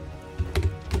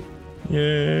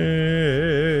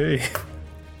 Yay!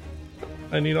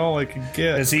 I need all I can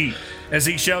get. As he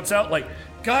shouts out, like,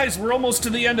 guys, we're almost to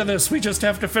the end of this. We just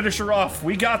have to finish her off.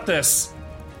 We got this.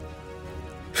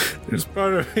 There's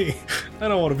part of me, I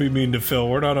don't want to be mean to Phil.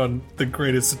 We're not on the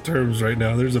greatest of terms right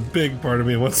now. There's a big part of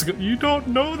me that wants to go, you don't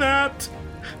know that.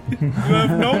 You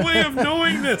have no way of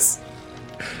knowing this.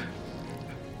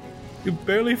 You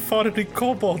barely fought any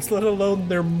kobolds, let alone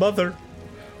their mother.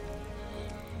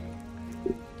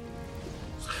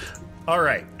 All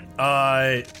right.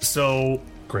 So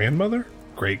grandmother,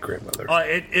 great grandmother.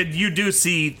 You do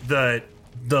see the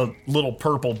the little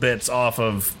purple bits off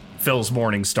of Phil's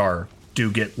Morningstar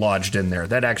do get lodged in there.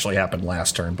 That actually happened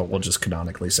last turn, but we'll just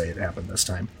canonically say it happened this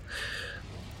time.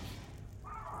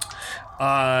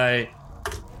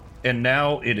 And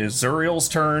now it is Zuriel's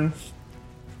turn.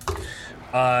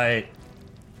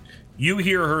 You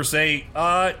hear her say,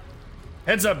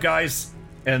 heads up, guys.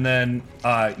 And then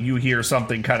you hear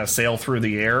something kind of sail through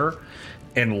the air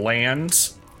and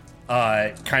land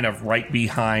kind of right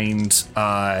behind...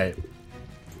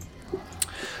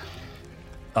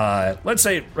 let's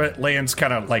say it lands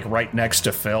kind of like right next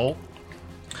to Phil.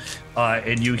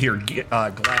 And you hear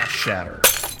glass shatter.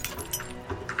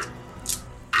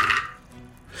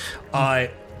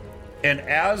 And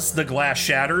as the glass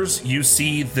shatters, you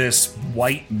see this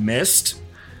white mist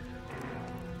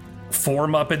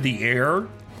form up in the air,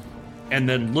 and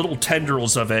then little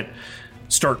tendrils of it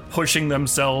start pushing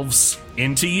themselves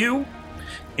into you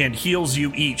and heals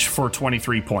you each for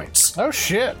 23 points. Oh,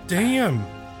 shit. Damn.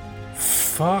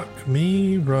 Fuck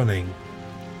me running.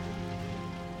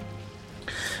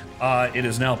 It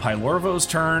is now Pylorvo's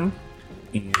turn,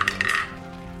 and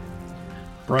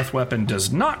Breath Weapon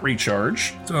does not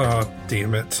recharge. Oh,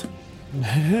 damn it.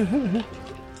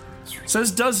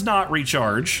 Says does not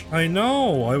recharge. I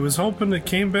know. I was hoping it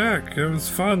came back. It was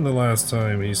fun the last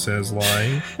time, he says,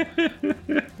 lying.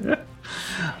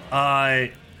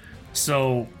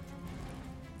 So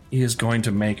he is going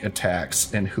to make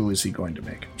attacks. And who is he going to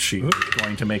make? She is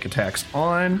going to make attacks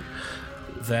on.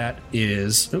 That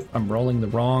is... Oh, I'm rolling the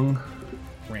wrong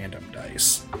random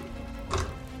dice.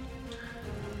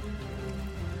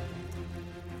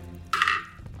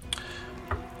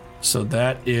 So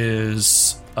that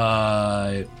is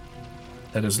Landros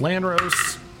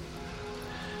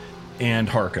and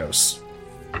Harkos.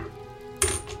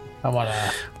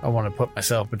 I wanna put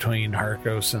myself between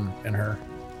Harkos and her.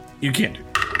 You can't do.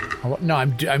 No,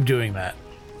 I'm doing that.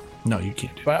 No, you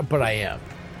can't do. But I am.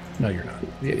 No, you're not.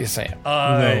 Yes, I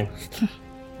am.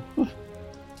 No.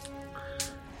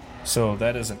 So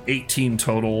that is an 18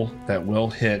 total that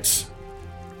will hit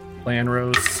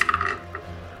Landros.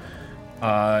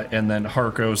 And then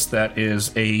Harkos, that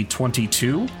is a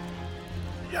 22.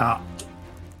 Yeah.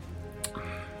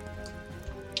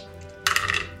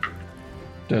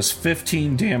 Does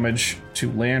 15 damage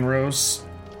to Landros,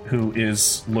 who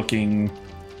is looking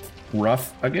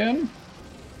rough again.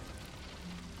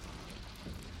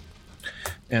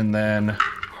 And then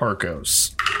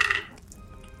Harkos.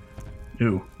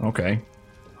 Ooh, okay.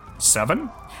 7?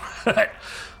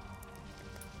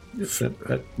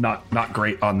 Not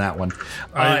great on that one.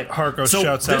 Harkos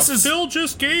shouts out, Phil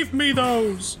just gave me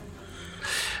those.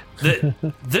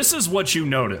 This is what you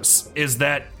notice, is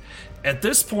that at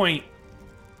this point,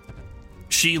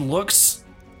 she looks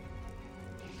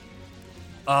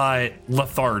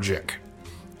lethargic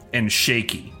and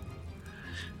shaky.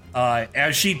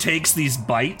 As she takes these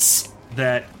bites,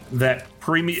 that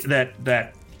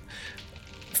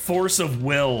force of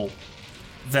will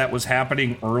that was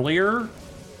happening earlier,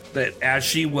 that as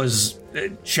she was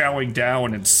chowing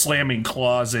down and slamming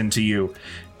claws into you,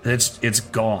 it's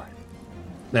gone.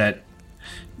 That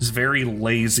is very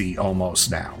lazy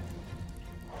almost now.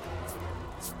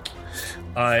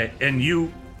 And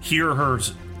you hear her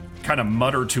kind of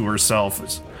mutter to herself,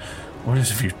 "What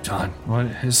have you done? What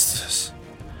is this?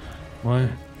 What?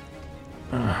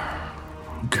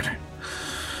 I'm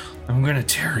gonna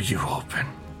tear you open."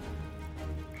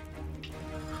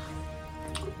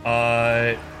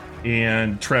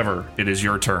 And Trevor, it is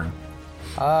your turn.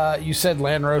 You said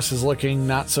Landros is looking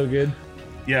not so good?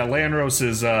 Yeah, Landros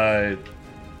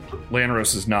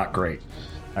is not great.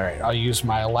 All right, I'll use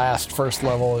my last first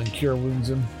level and cure wounds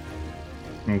him.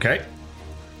 Okay.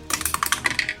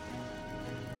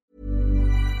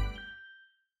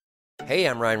 Hey,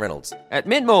 I'm Ryan Reynolds. At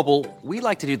Mint Mobile, we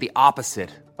like to do the opposite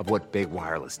of what Big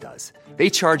Wireless does. They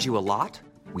charge you a lot,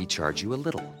 we charge you a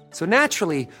little. So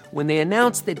naturally, when they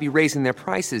announced they'd be raising their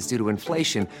prices due to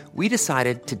inflation, we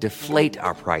decided to deflate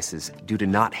our prices due to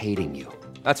not hating you.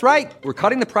 That's right. We're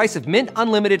cutting the price of Mint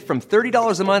Unlimited from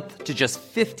 $30 a month to just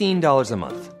 $15 a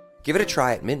month. Give it a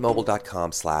try at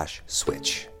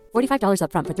mintmobile.com/switch. $45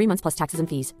 up front for 3 months plus taxes and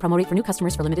fees. Promo rate for new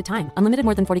customers for limited time. Unlimited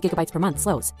more than 40 gigabytes per month.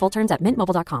 Slows full terms at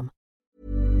mintmobile.com.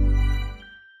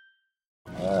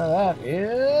 That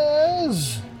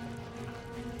is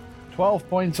 12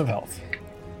 points of health.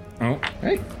 Oh,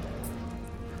 hey.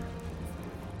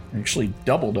 Actually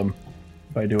doubled them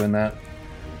by doing that.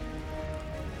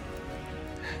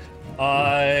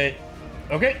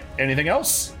 Okay. Anything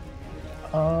else?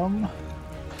 I'm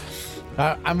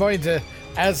going to,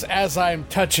 as I'm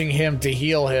touching him to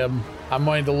heal him, I'm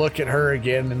going to look at her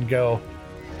again and go,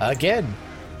 again.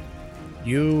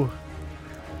 You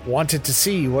wanted to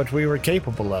see what we were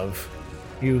capable of.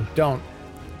 You don't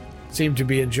seem to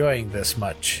be enjoying this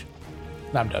much.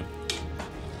 I'm done.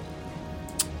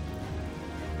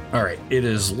 All right, it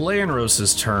is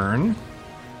Lanros's turn.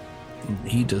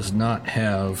 He does not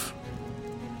have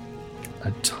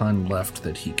a ton left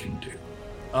that he can do.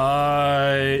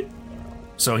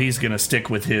 So he's gonna stick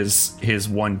with his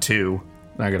 1-2.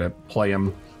 Not gonna play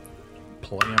him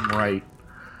right.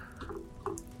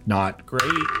 Not great.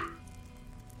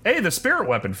 Hey, the spirit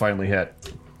weapon finally hit.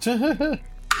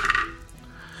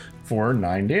 For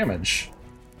 9 damage.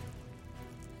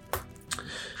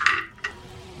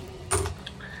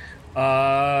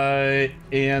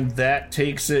 And that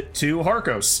takes it to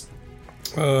Harkos.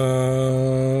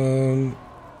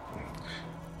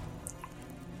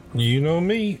 You know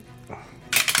me.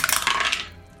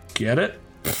 Get it?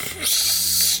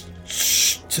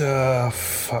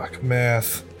 Fuck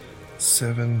math.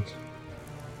 7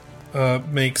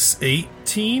 makes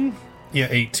 18. Yeah,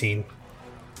 18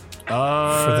 for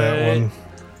that one.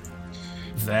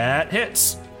 That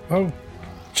hits. Oh,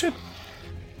 shit.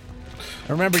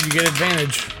 Remember, you get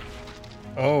advantage.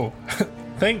 Oh,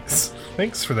 thanks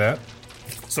for that.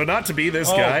 So not to be this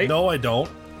guy. No, I don't.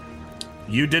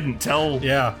 You didn't tell.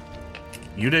 Yeah.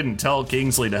 You didn't tell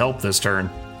Kingsley to help this turn.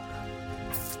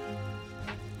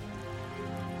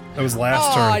 That was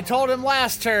last turn. I told him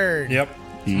last turn. Yep.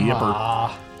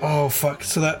 Yipper. Oh fuck!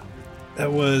 So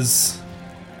that was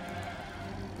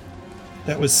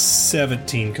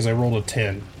 17 because I rolled a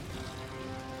 10.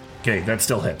 Okay, that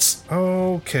still hits.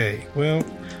 Okay, well,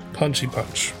 punchy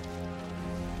punch.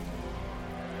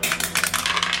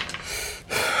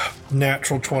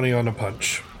 Natural 20 on a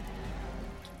punch.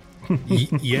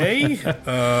 Yay!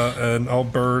 And I'll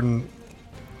burn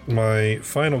my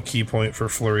final key point for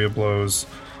Flurry of Blows.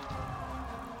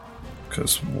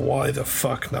 Because why the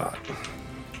fuck not?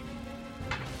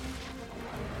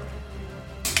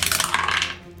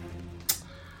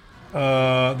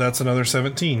 That's another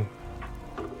 17.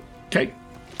 Okay.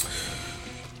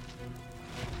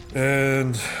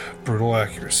 And brutal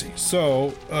accuracy.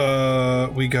 So,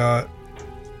 we got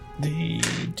the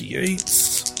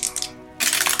D8s,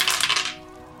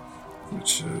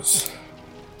 which is,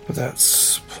 but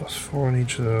that's +4 on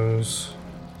each of those.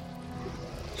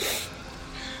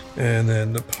 And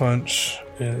then the punch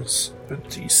is a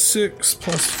D6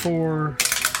 +4.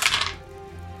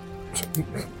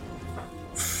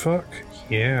 Fuck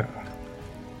yeah.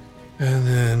 And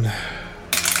then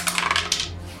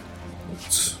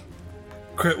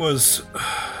crit was,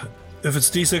 if it's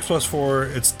D6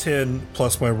 +4, it's 10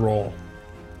 plus my roll.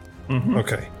 Mm-hmm.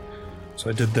 Okay. So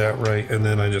I did that right, and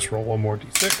then I just roll one more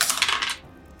D6.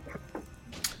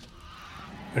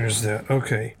 There's that.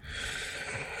 Okay.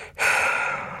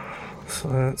 So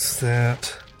that's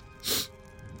that.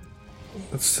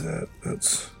 That's that.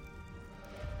 That's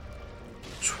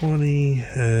 20,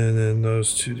 and then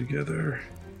those two together.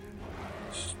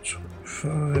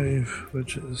 25,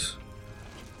 which is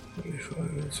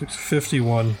 25,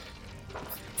 51.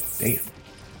 Damn.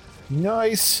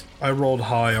 Nice. I rolled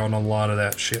high on a lot of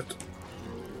that shit.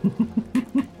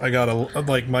 I got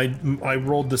I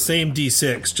rolled the same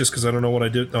D6 just because I don't know what I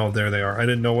did. Oh, there they are. I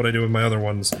didn't know what I did with my other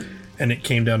ones, and it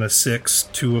came down to 6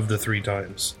 2 of the 3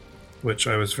 times, which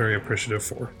I was very appreciative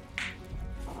for.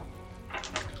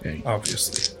 Okay.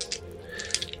 Obviously.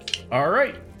 All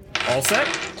right. All set?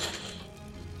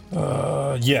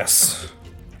 Yes.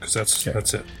 Because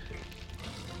that's it.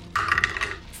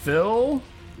 Phil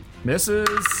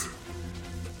misses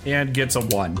and gets a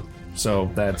 1.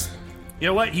 So that's... You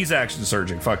know what? He's action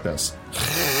surging. Fuck this.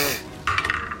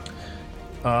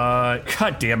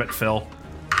 God damn it, Phil.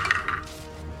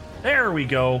 There we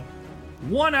go.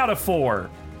 1 out of 4.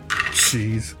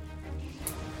 Jeez.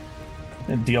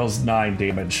 It deals 9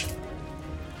 damage.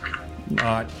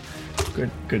 Not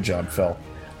good job, Phil.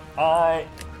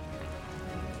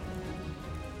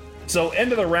 So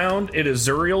end of the round, it is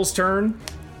Zuriel's turn.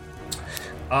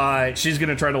 She's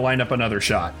gonna try to line up another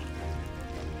shot,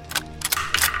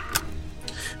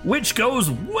 which goes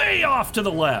way off to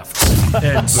the left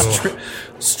and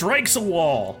strikes a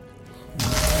wall.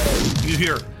 You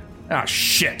hear, ah,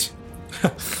 shit.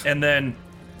 And then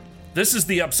this is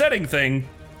the upsetting thing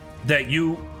that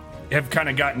you have kind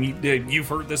of gotten, you've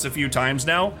heard this a few times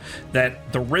now,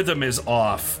 that the rhythm is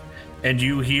off, and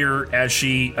you hear as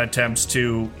she attempts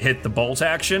to hit the bolt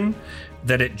action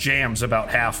that it jams about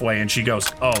halfway, and she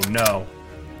goes, oh no.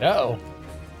 Uh-oh.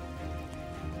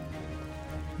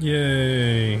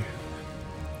 Yay.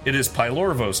 It is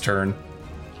Pylorvo's turn.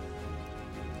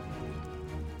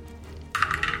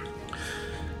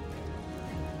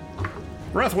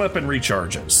 Breath weapon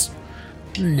recharges.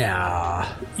 Nah.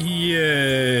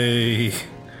 Yay.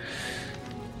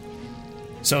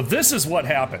 So this is what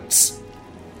happens.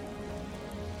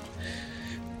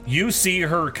 You see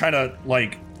her kind of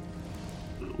like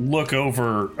look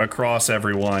over across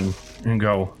everyone and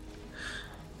go,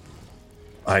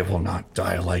 I will not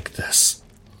die like this.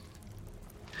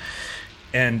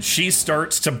 And she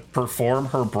starts to perform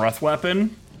her breath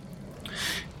weapon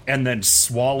and then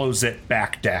swallows it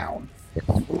back down.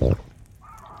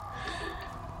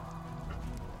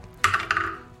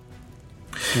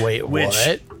 Wait,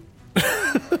 what?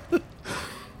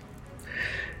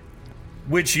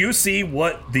 Which you see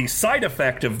what the side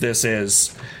effect of this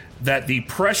is, that the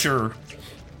pressure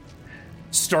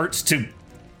starts to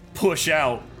push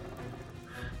out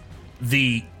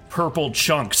the purple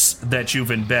chunks that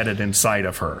you've embedded inside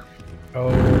of her.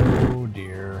 Oh,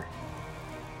 dear.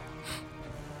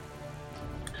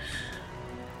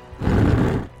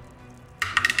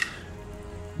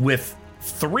 With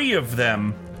 3 of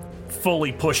them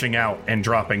fully pushing out and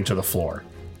dropping to the floor.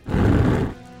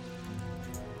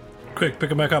 Quick,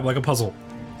 pick him back up like a puzzle.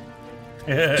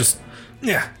 Just,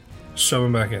 shove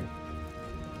him back in.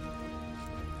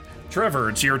 Trevor,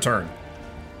 it's your turn.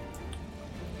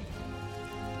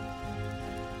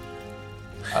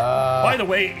 By the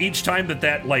way, each time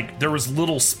that like, there was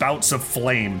little spouts of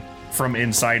flame from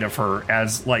inside of her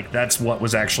as, like, that's what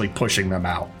was actually pushing them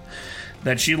out.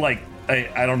 That she, like,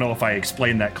 I don't know if I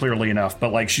explained that clearly enough,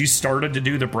 but, like, she started to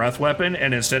do the breath weapon,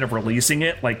 and instead of releasing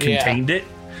it, like, contained it,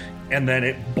 and then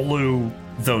it blew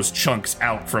those chunks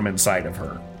out from inside of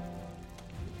her.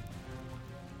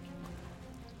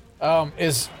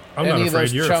 Is I'm any not of those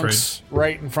afraid, you're chunks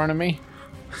right in front of me?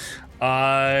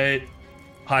 High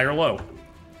or low?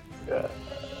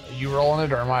 You rolling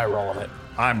it or am I rolling it?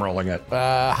 I'm rolling it.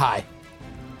 High.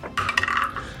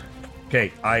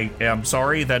 Okay, I am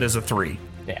sorry, that is a 3.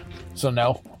 Yeah. So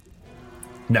no.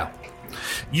 No.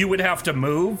 You would have to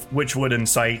move, which would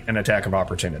incite an attack of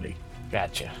opportunity.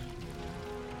 Gotcha.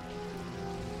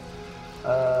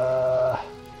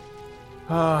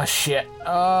 Oh shit.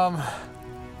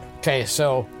 Okay,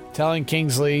 so telling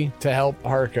Kingsley to help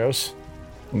Harkos.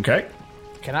 Okay.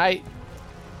 Can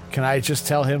I just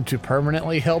tell him to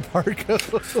permanently help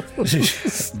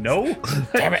Harkos? No.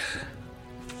 Damn it.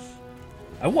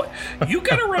 You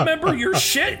gotta remember your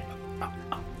shit,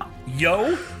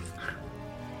 yo.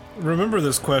 Remember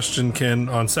this question, Ken,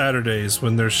 on Saturdays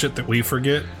when there's shit that we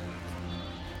forget.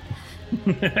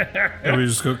 And we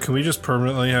just go, can we just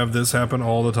permanently have this happen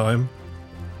all the time?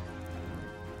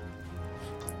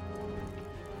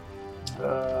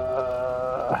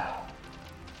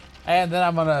 And then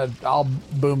I'll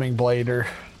booming blade her.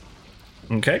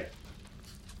 Okay.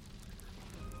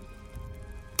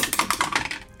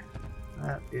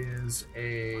 That is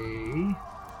a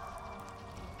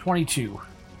 22.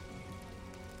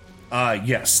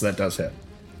 Yes, that does hit.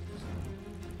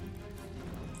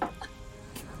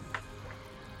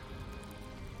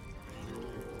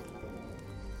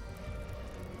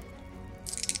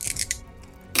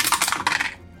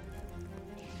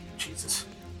 Jesus.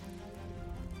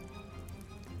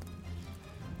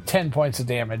 10 points of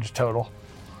damage total.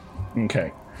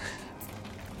 Okay.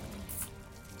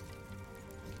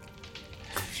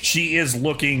 She is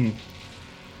looking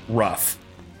rough.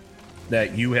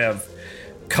 That you have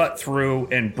cut through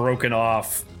and broken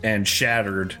off and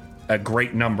shattered a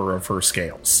great number of her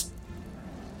scales.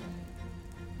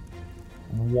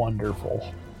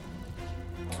 Wonderful.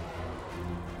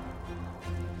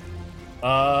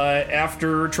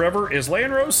 After Trevor is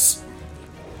Landros.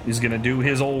 He's gonna do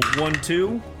his old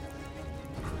 1-2.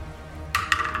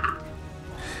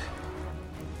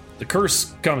 The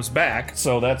curse comes back,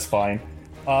 so that's fine.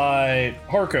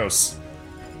 Harkos.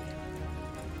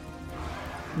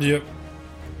 Yep.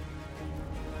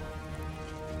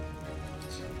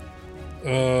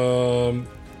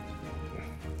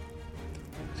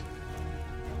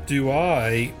 Do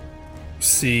I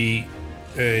see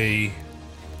a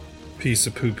piece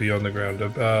of poopy on the ground?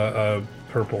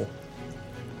 Purple.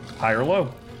 High or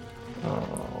low?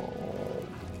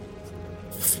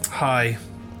 High.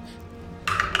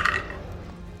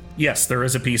 Yes, there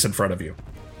is a piece in front of you.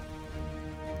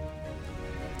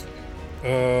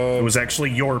 It was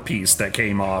actually your piece that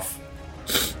came off.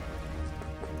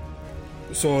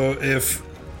 So if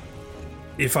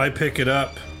I pick it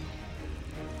up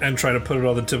and try to put it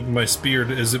on the tip of my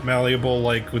spear, is it malleable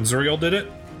like when Zuriel did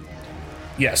it?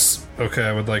 Yes. Okay,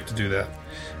 I would like to do that.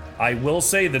 I will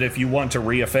say that if you want to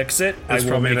reaffix it, It's I will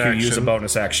probably make an you use a action.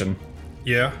 bonus action.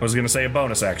 Yeah? I was going to say a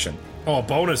bonus action. Oh, a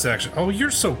bonus action. Oh,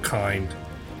 you're so kind.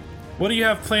 What do you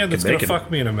have planned that's Can going make to it.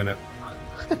 fuck me in a minute?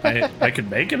 I could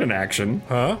make it an action.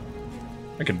 Huh?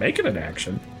 I can make it an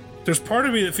action. There's part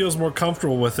of me that feels more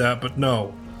comfortable with that, but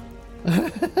no.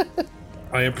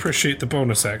 I appreciate the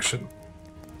bonus action.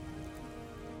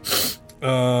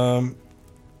 Then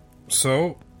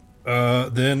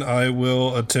I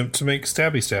will attempt to make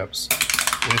stabby stabs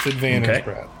with advantage,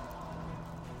 Brad.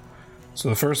 So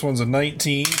the first one's a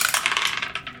 19.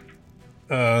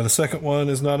 The second one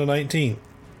is not a 19.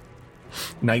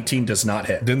 19 does not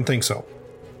hit. Didn't think so.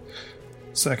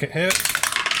 Second hit.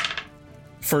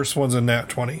 First one's a nat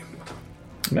 20.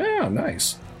 Yeah,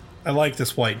 nice. I like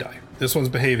this white die. This one's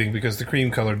behaving because the cream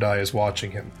colored die is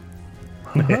watching him.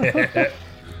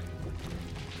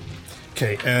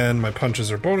 Okay, and my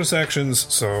punches are bonus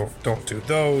actions, so don't do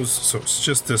those. So it's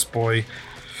just this boy,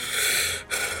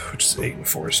 which is 8 and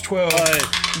 4 is 12.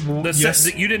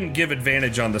 Yes. You didn't give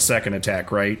advantage on the second attack,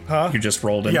 right? Huh? You just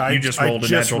rolled it. Yeah, you just rolled a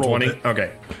natural 20. It.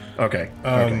 Okay.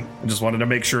 I just wanted to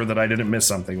make sure that I didn't miss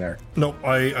something there. Nope,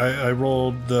 I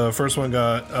rolled, the first one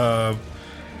got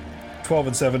 12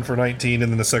 and 7 for 19,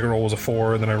 and then the second roll was a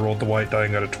 4, and then I rolled the white die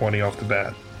and got a 20 off the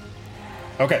bat.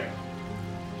 Okay.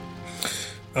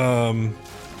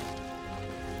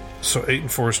 So 8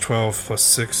 and 4 is 12, plus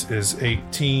 6 is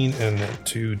 18, and then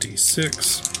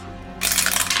 2d6.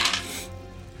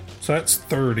 So that's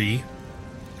 30.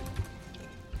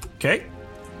 Okay.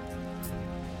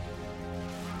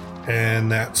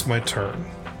 And that's my turn.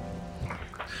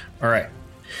 All right.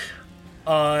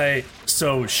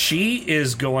 So she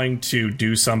is going to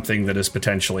do something that is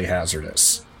potentially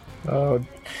hazardous. Oh,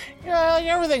 yeah,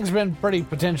 everything's been pretty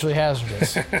potentially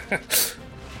hazardous.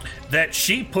 That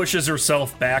she pushes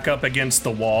herself back up against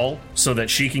the wall so that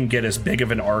she can get as big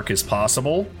of an arc as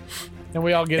possible. And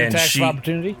we all get attacks of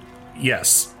opportunity?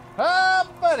 Yes. Ah,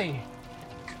 buddy.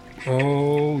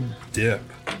 Oh, dip.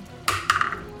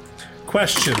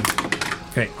 Question.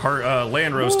 Okay,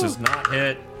 Landros does not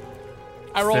hit.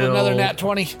 I rolled another nat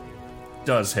 20.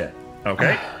 Does hit.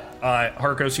 Okay.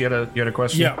 Harkos, you had a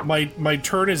question? Yeah, my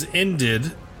turn is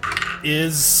ended.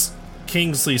 Is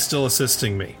Kingsley still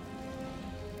assisting me?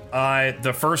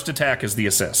 The first attack is the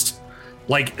assist.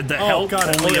 Like, the help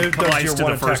only applies to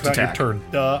the first attack. Your turn.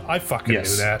 I fucking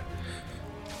knew that.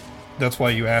 That's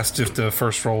why you asked if the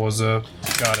first roll was a...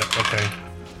 Got it, okay.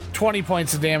 20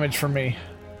 points of damage for me.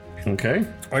 Okay.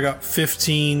 I got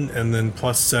 15 and then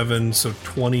plus 7, so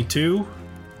 22?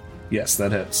 Yes,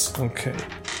 that hits. Okay.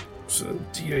 So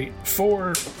D8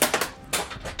 4.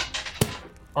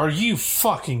 Are you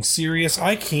fucking serious?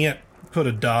 I can't put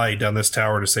a die down this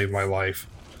tower to save my life.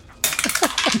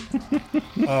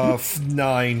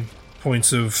 9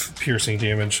 points of piercing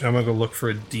damage. I'm gonna go look for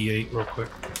a D8 real quick.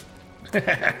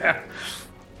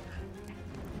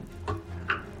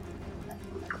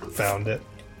 Found it.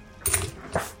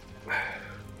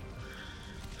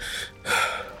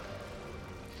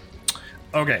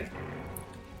 Okay.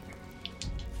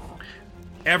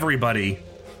 Everybody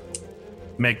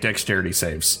make dexterity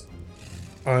saves.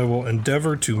 I will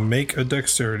endeavor to make a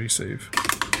dexterity save.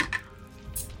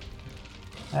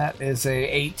 That is a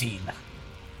 18.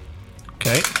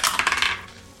 Okay.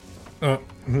 Well,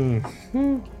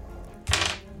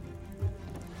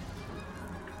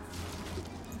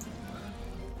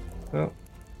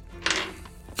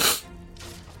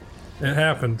 it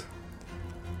happened.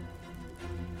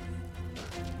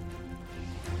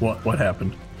 What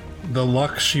happened? The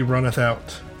luck she runneth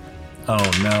out.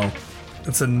 Oh no.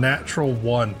 It's a natural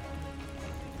 1.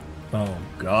 Oh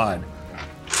god.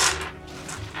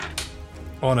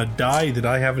 On a die that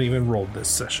I haven't even rolled this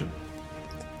session.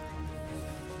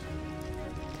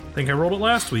 I think I rolled it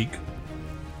last week.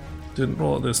 Didn't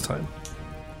roll it this time.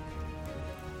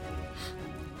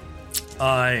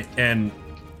 And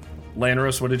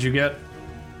Lanros, what did you get?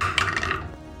 I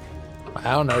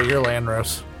don't know, you're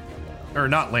Landros. Or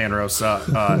not Landros,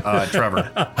 Trevor.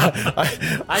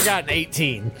 I got an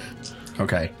 18.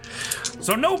 Okay.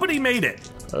 So nobody made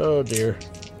it. Oh dear.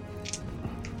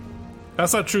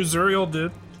 That's not true. Zuriel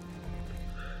did.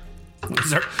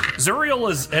 Zuriel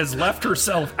has left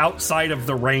herself outside of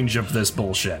the range of this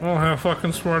bullshit. Oh, how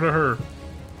fucking smart of her.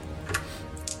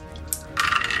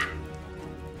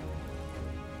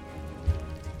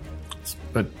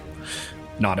 But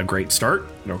not a great start.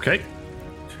 Okay.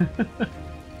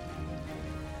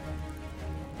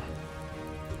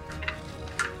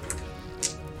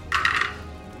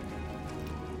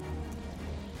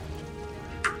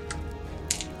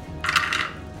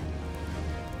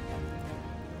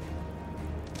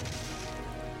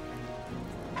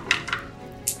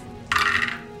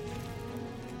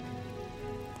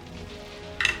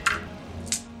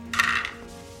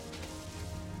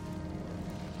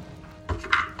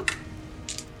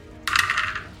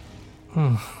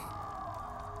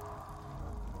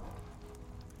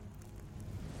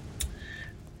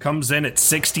 comes in at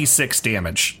 66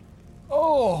 damage.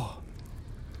 Oh.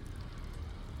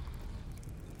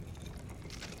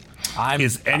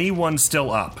 Is anyone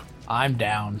still up? I'm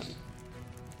down.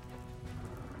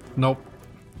 Nope.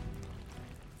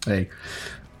 Hey.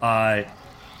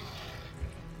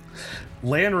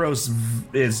 Lanros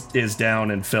is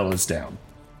down and Phil is down.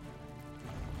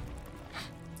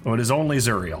 Oh, it is only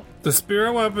Zuriel. The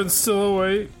spirit weapon's still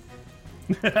away.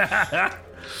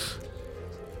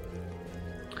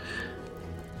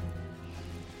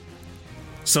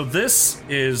 So this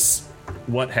is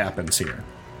what happens here.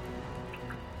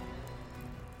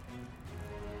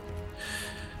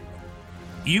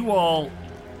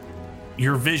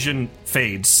 Your vision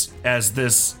fades as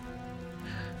this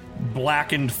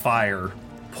blackened fire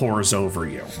pours over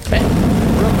you. Hey,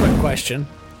 real quick question.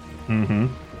 Mm-hmm.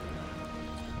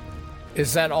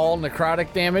 Is that all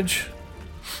necrotic damage?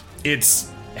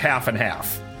 It's half and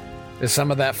half. Is some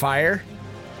of that fire?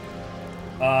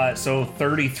 So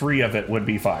 33 of it would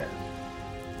be fire.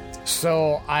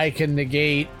 So I can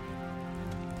negate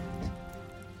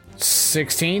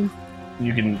 16?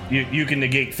 You can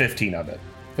negate 15 of it.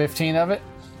 15 of it?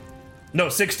 No,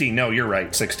 16. No, you're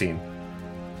right. 16.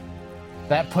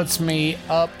 That puts me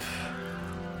up.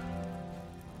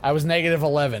 I was negative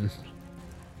 11.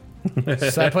 So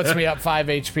that puts me up 5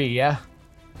 HP, yeah?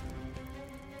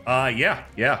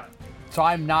 Yeah. So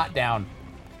I'm not down.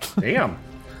 Damn.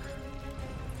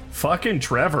 Fucking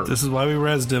Trevor. This is why we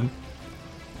rezzed him.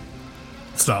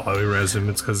 It's not why we rezzed him,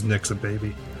 it's because Nick's a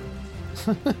baby.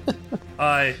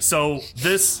 So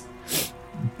this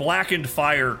blackened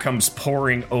fire comes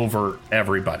pouring over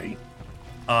everybody.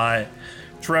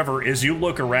 Trevor, as you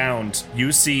look around,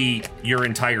 you see your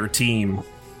entire team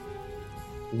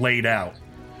laid out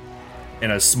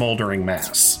in a smoldering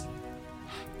mass.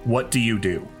 What do you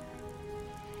do?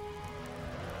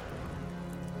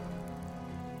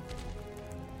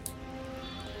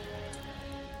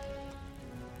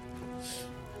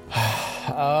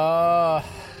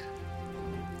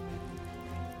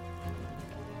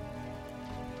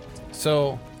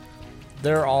 So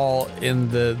they're all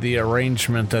in the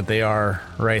arrangement that they are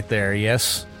right there,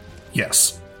 yes?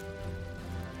 Yes.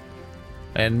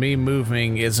 And me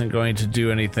moving isn't going to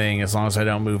do anything as long as I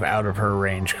don't move out of her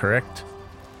range, correct?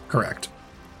 Correct.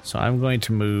 So I'm going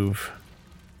to move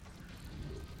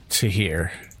to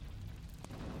here.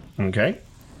 Okay.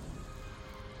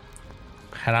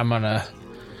 And I'm going to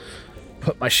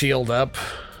put my shield up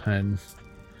and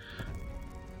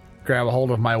grab a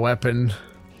hold of my weapon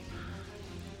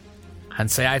and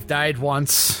say I've died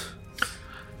once.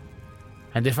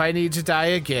 And if I need to die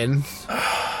again,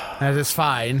 that is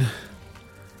fine.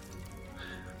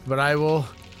 But I will,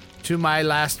 to my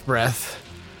last breath,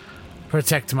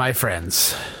 protect my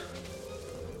friends.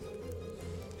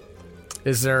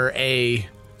 Is there a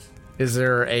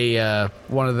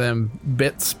one of them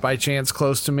bits by chance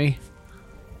close to me?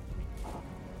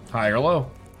 High or low?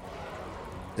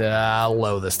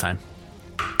 Low this time.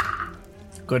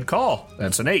 Good call.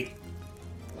 That's an 8.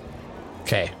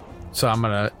 Okay, so I'm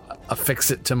gonna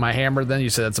affix it to my hammer then. You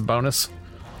said that's a bonus?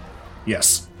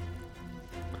 Yes.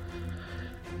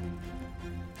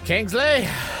 Kingsley!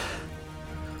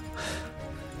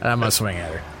 And I'm gonna swing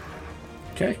at her.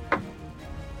 Okay.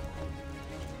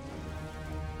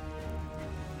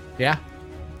 Yeah?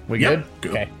 We Yep.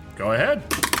 good? Okay. Go ahead.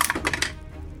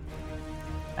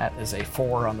 That is a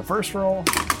 4 on the first roll.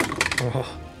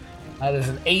 That is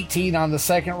an 18 on the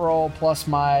second roll plus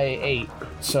my 8.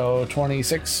 So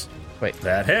 26. Wait.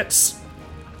 That hits.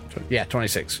 Yeah,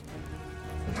 26.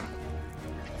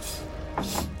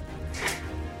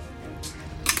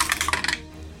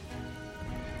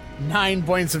 Nine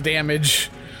points of damage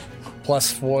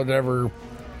plus whatever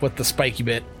with the spiky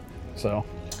bit. So.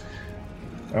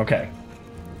 Okay.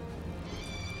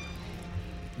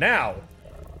 Now,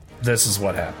 this is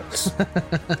what happens.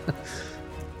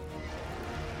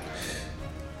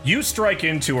 You strike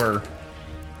into her,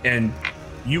 and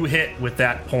you hit with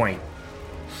that point.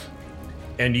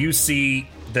 And you see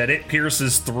that it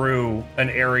pierces through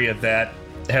an area that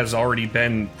has already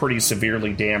been pretty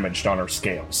severely damaged on her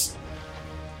scales.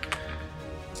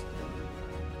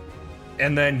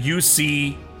 And then you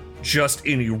see just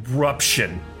an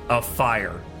eruption of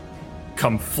fire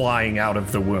come flying out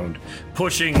of the wound,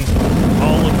 pushing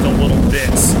all of the little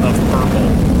bits of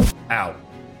purple out.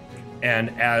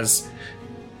 And as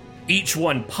each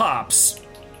one pops,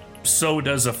 so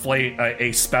does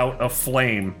a spout of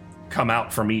flame come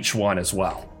out from each one as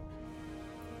well.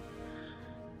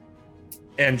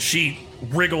 And she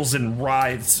wriggles and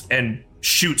writhes and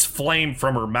shoots flame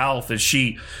from her mouth as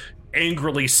she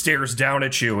angrily stares down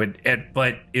at you,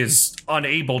 but is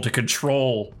unable to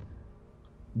control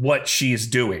what she's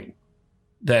doing.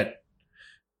 That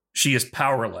she is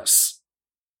powerless.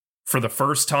 For the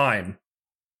first time,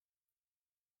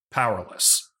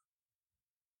 powerless.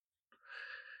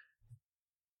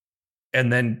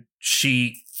 And then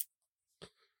she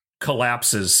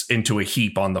collapses into a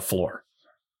heap on the floor.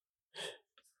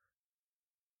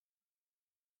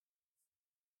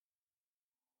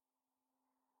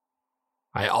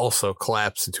 I also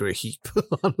collapse into a heap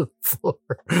on the floor.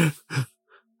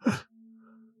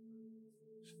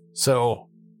 So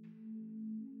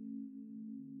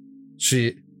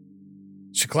she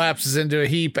collapses into a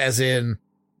heap, as in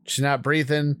she's not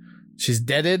breathing, she's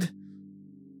deaded,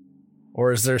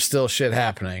 or is there still shit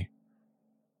happening?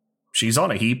 She's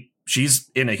on a heap. She's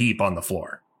in a heap on the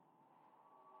floor.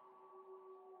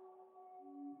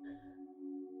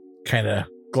 Kind of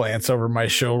glance over my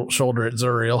shoulder at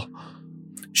Zuriel.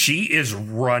 She is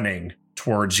running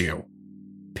towards you,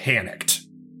 panicked.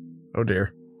 Oh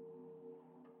dear.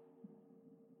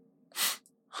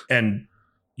 And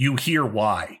you hear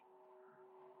why.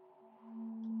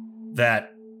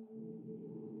 That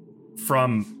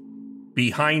from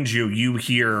behind you, you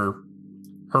hear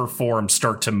her form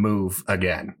start to move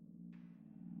again.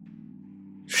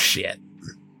 Shit.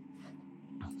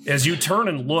 As you turn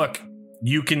and look,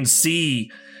 you can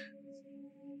see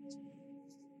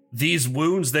these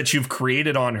wounds that you've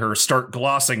created on her start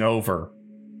glossing over,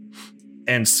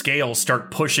 and scales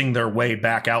start pushing their way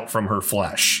back out from her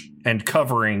flesh and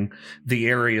covering the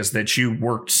areas that you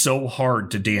worked so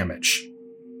hard to damage.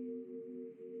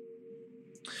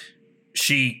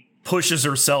 She pushes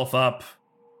herself up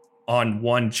on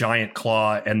one giant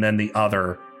claw and then the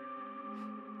other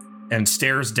and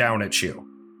stares down at you.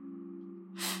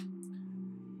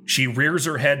 She rears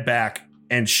her head back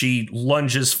and she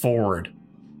lunges forward.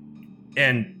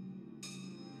 And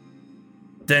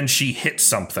then she hits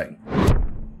something.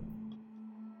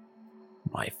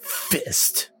 My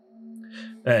fist.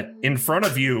 In front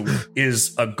of you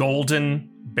is a golden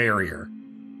barrier.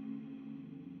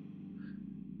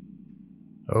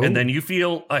 Oh. And then you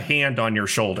feel a hand on your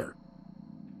shoulder.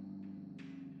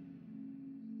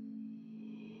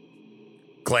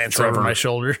 Glance Trevor. over my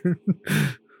shoulder.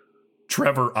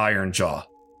 Trevor Ironjaw.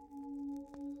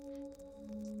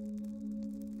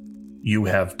 You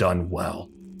have done well.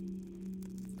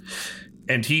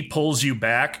 And he pulls you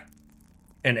back.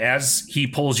 And as he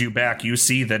pulls you back, you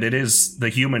see that it is the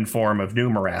human form of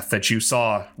Numerath that you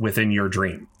saw within your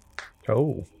dream.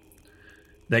 Oh.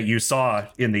 That you saw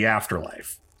in the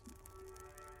afterlife.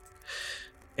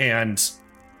 And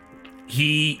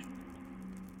he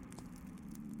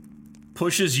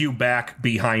pushes you back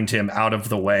behind him out of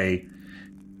the way.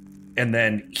 And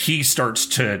then he starts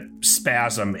to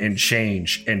spasm and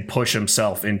change and push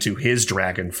himself into his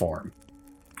dragon form.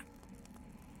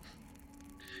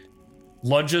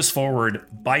 Lunges forward,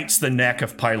 bites the neck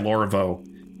of Pylorvo,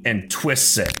 and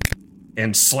twists it,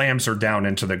 and slams her down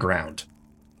into the ground.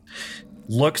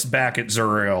 Looks back at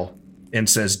Zuriel and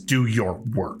says, "Do your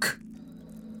work."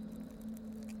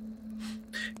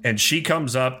 And she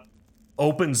comes up,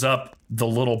 opens up the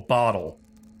little bottle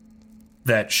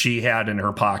that she had in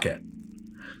her pocket.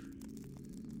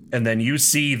 And then you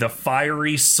see the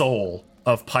fiery soul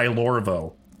of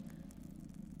Pylorvo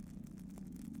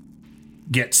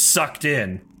get sucked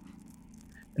in,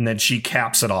 and then she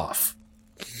caps it off.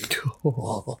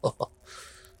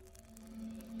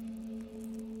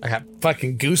 I got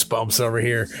fucking goosebumps over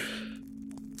here.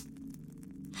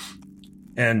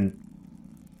 And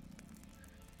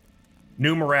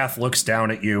Numerath looks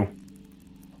down at you,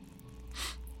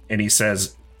 and he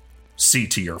says, "See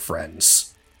to your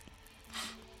friends."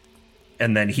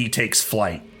 And then he takes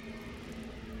flight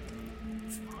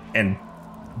and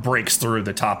breaks through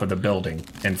the top of the building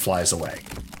and flies away.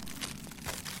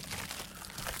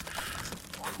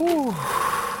 Whew.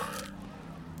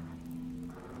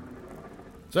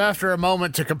 So after a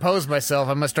moment to compose myself,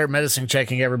 I'm going to start medicine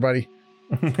checking everybody.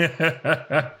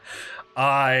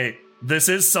 This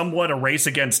is somewhat a race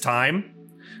against time.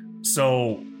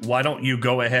 So why don't you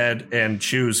go ahead and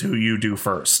choose who you do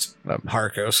first?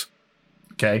 Harkos.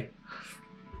 Okay.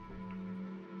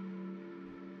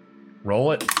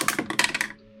 Roll it.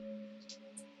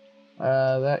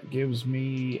 That gives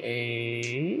me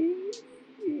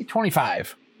a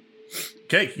 25.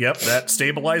 Okay, yep, that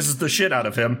stabilizes the shit out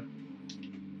of him.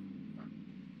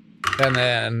 And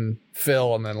then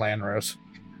Phil and then Landrose.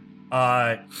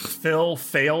 Phil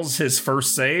fails his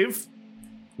first save.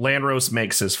 Landrose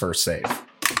makes his first save.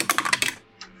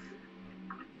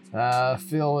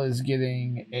 Phil is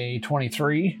getting a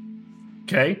 23.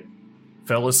 Okay.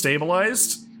 Fella's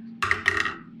stabilized.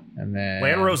 And then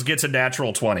Lanrose gets a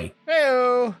natural 20.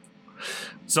 Hey-o.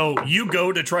 So you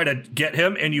go to try to get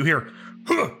him, and you hear,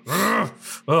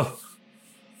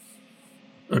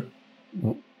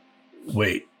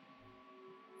 wait.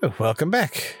 Oh, welcome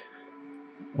back.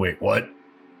 Wait, what?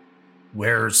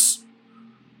 Where's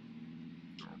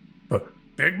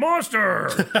Big Monster?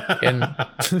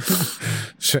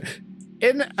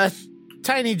 In a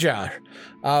tiny jar.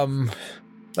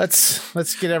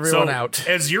 Let's get everyone out.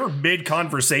 As you're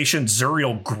mid-conversation,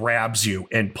 Zuriel grabs you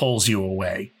and pulls you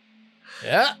away.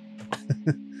 Yeah.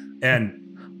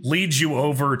 And leads you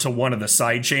over to one of the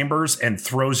side chambers and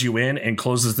throws you in and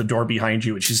closes the door behind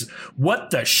you. And she's, what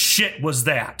the shit was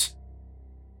that?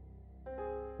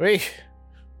 We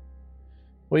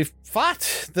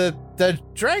fought the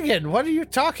dragon. What are you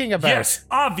talking about? Yes,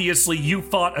 obviously you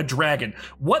fought a dragon.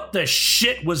 What the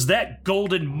shit was that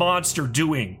golden monster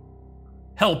doing?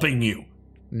 Helping you?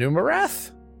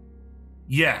 Numerath?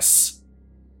 Yes.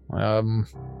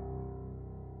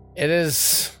 It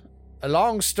is a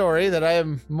long story that I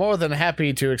am more than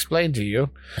happy to explain to you.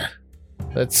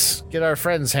 Let's get our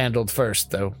friends handled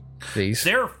first, though, please.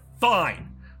 They're fine.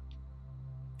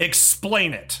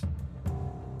 Explain it.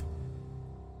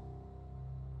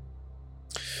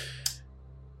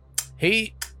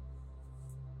 He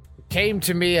came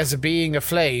to me as a being of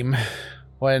flame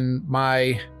when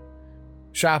my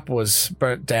shop was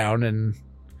burnt down and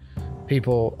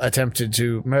people attempted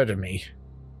to murder me.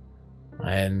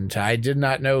 And I did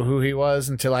not know who he was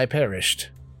until I perished.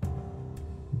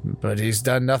 But he's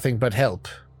done nothing but help.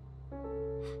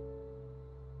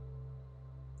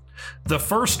 The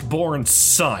firstborn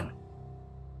son.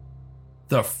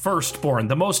 The firstborn,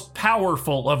 the most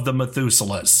powerful of the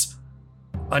Methuselahs,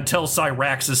 until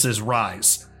Syraxis'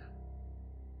 rise,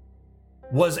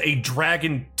 was a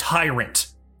dragon tyrant.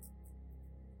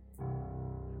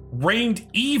 Reigned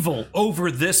evil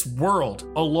over this world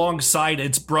alongside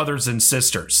its brothers and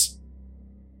sisters.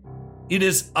 It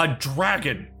is a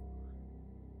dragon.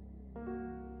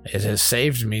 It has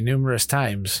saved me numerous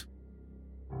times.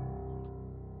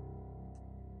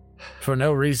 For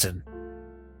no reason.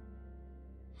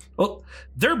 Well,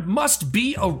 there must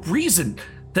be a reason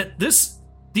that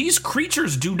these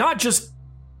creatures do not just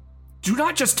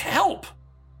help.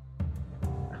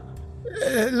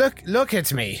 Look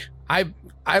at me. I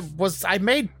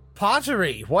made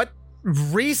pottery. What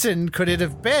reason could it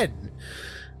have been?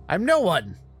 I'm no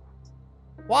one.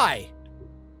 Why?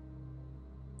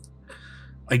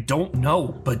 I don't know,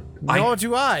 but Nor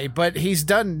do I, but he's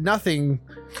done nothing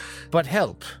but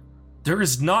help. There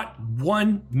is not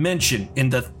one mention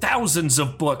in the thousands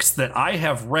of books that I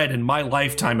have read in my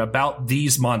lifetime about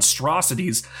these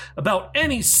monstrosities, about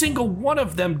any single one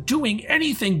of them doing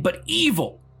anything but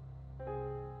evil.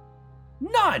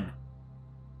 None.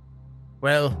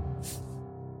 Well,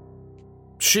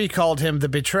 she called him the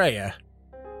betrayer.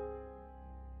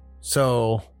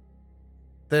 So,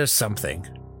 there's something.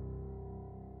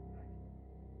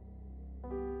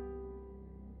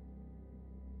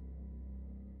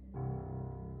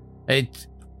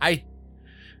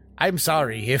 I'm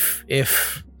sorry if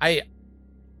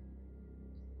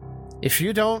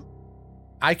you don't,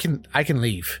 I can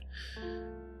leave,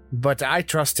 but I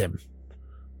trust him.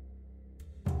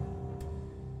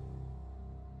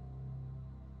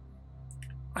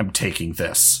 I'm taking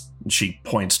this. And she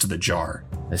points to the jar.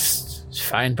 It's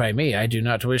fine by me. I do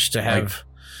not wish to have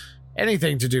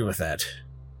anything to do with that.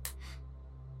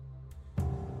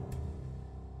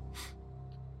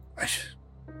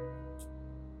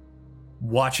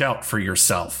 Watch out for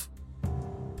yourself.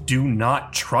 Do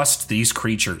not trust these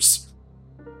creatures.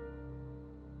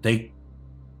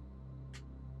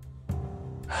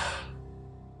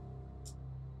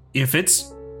 If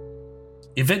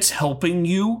it's helping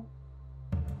you,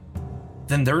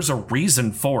 then there's a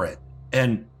reason for it.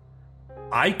 And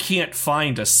I can't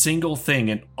find a single thing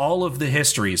in all of the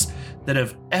histories that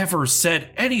have ever said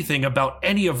anything about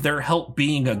any of their help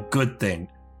being a good thing.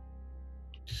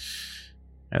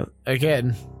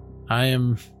 Again,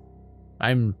 I'm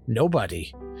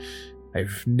nobody.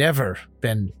 I've never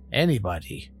been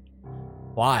anybody.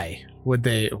 Why would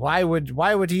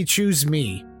he choose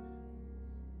me?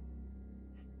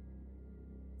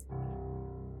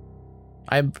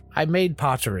 I made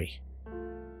pottery.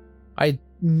 I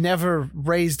never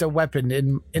raised a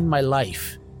weapon in my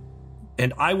life.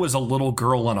 And I was a little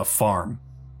girl on a farm.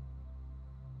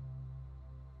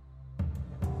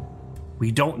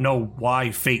 We don't know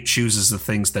why fate chooses the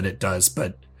things that it does,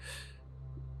 but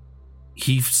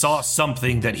he saw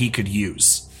something that he could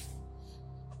use.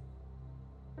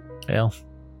 Well,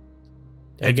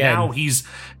 And Again.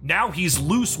 now he's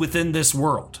loose within this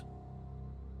world.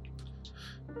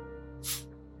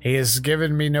 He has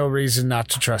given me no reason not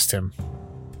to trust him.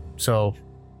 So,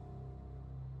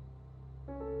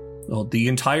 Well, the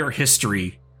entire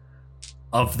history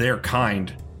of their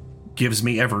kind gives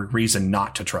me every reason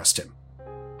not to trust him.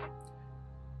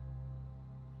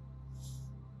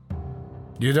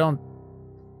 you don't...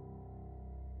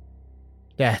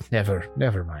 Yeah,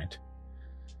 never mind.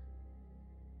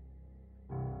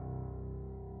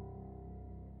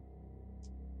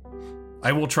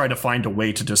 I will try to find a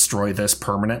way to destroy this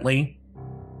permanently.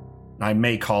 I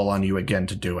may call on you again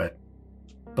to do it.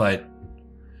 But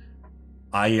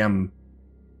I am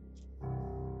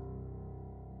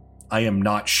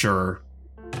not sure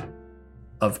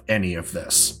of any of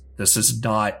this. This is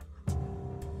not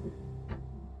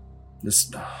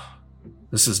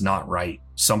right.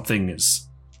 Something is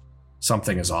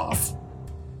off.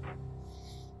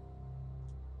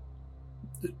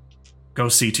 Go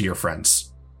see to your friends.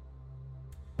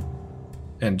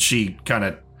 And she kind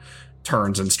of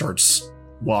turns and starts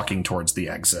walking towards the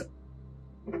exit.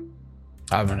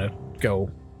 I'm gonna go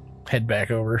head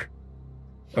back over.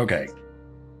 Okay.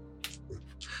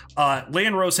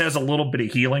 Landros has a little bit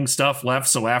of healing stuff left,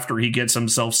 so after he gets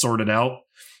himself sorted out,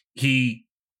 he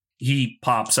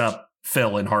pops up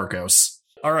Phil and Harkos.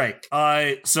 All right.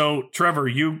 So Trevor,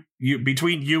 you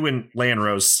between you and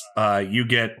Landros, you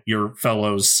get your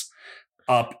fellows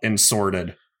up and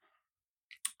sorted.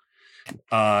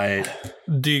 Do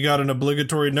you got an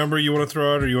obligatory number you want to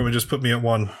throw out, or you want me to just put me at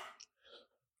 1?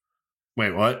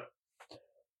 Wait, what?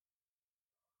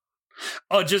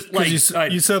 Oh, just like you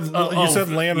said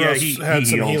Landros had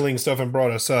some healing stuff and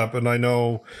brought us up, and I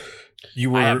know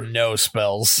you were. I have no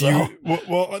spells. So.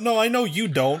 No, I know you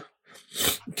don't.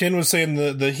 Ken was saying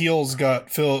the heals got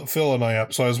Phil and I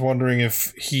up, so I was wondering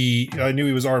if I knew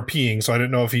he was RPing, so I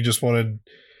didn't know if he just wanted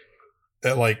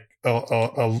like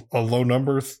a low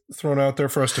number thrown out there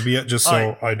for us to be at, just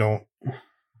so I don't.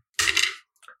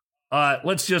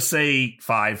 Let's just say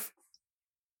 5.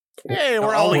 Hey,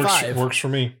 we're all works, 5. Works for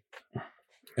me.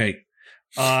 Hey,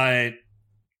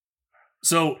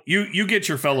 so you get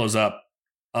your fellows up,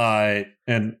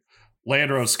 and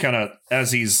Landros kind of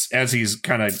as he's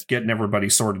kind of getting everybody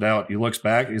sorted out, he looks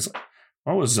back. He's like,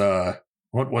 what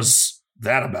was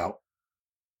that about?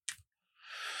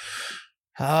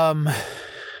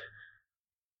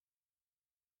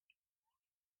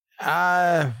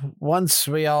 Once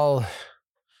we all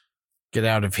get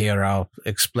out of here, I'll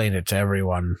explain it to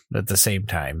everyone at the same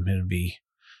time. It'll be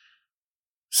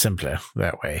simpler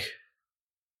that way.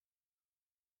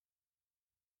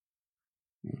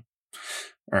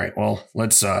 All right, well,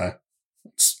 let's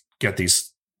get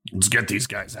these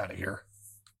guys out of here.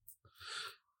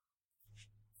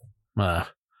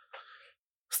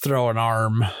 Throw an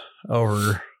arm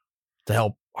over to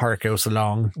help Harkos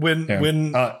along. When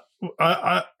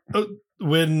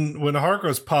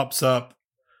Harkos pops up,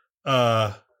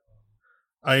 I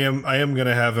am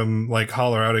gonna have him like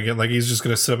holler out again, like he's just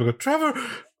gonna sit up and go, Trevor,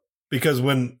 because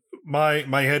when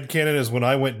my head canon is when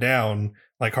I went down,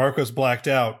 like Harkos blacked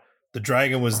out, the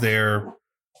dragon was there,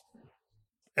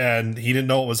 and he didn't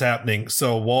know what was happening.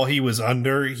 So while he was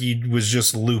under, he was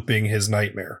just looping his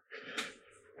nightmare.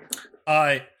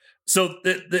 So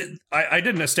I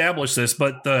didn't establish this,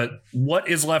 but what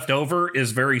is left over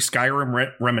is very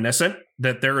Skyrim reminiscent.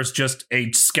 That there is just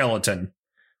a skeleton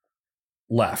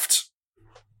left. Is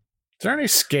there any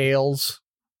scales?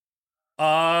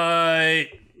 Well,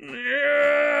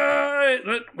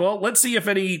 let's see if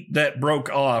any that broke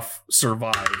off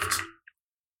survived.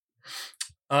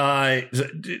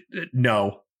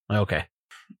 No. Okay.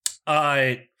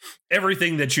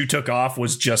 Everything that you took off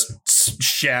was just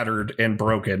shattered and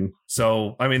broken.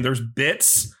 So, I mean, there's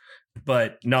bits,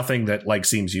 but nothing that like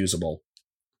seems usable.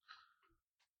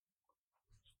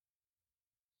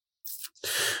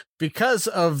 Because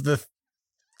of the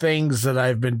things that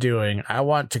I've been doing, I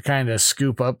want to kind of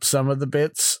scoop up some of the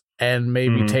bits and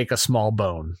maybe take a small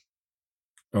bone.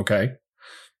 Okay.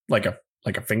 Like a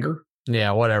finger?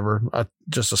 Yeah, whatever.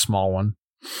 Just a small one.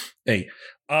 Hey,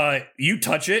 you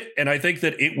touch it, and I think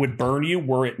that it would burn you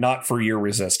were it not for your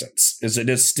resistance, as it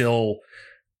is still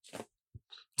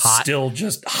hot. Still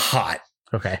just hot.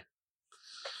 Okay.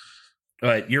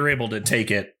 But you're able to take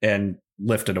it and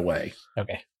lift it away.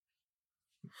 Okay.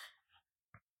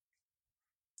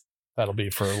 That'll be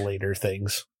for later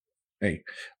things. Hey,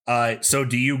 so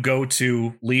do you go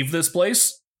to leave this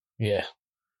place? Yeah.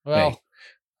 Well,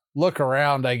 look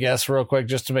around, I guess, real quick,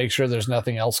 just to make sure there's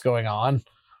nothing else going on.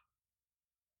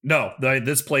 No,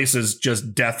 this place is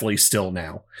just deathly still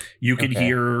now. You can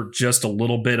hear just a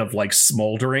little bit of like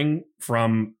smoldering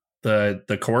from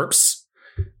the corpse,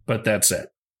 but that's it.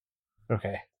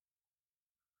 Okay.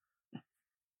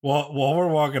 While we're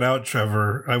walking out,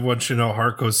 Trevor, I want you to know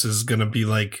Harkos is going to be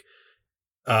like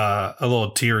a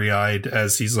little teary-eyed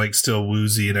as he's like still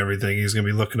woozy and everything. He's going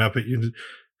to be looking up at you.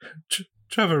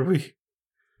 Trevor, we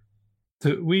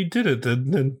did it,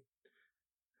 and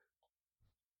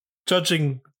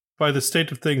judging by the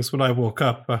state of things when I woke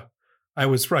up, I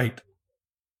was right.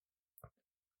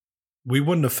 We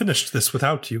wouldn't have finished this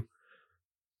without you.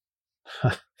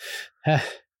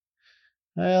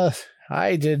 Well,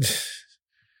 I didn't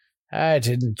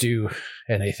do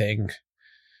anything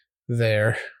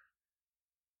there.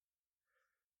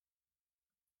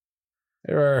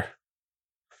 There are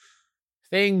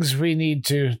things we need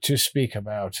to speak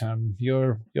about.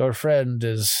 Your friend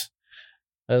is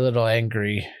a little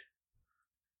angry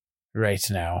right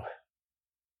now.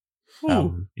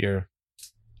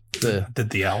 Did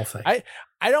the owl thing. I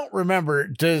don't remember.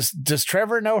 Does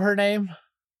Trevor know her name?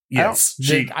 Yes.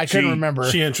 I couldn't remember.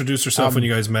 She introduced herself when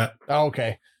you guys met.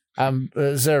 Okay.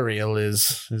 Zeriel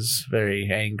is very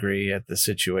angry at the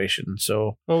situation,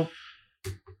 so...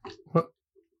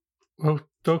 Oh,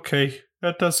 okay.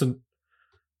 That doesn't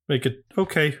make it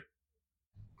okay.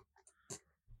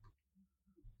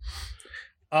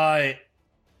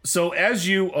 So as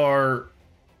you are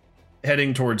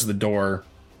heading towards the door,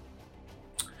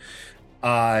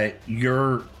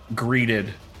 you're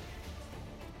greeted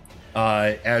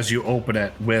as you open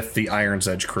it with the Iron's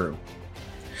Edge crew.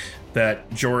 That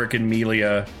Jorik and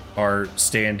Melia are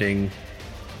standing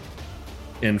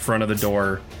in front of the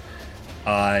door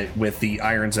with the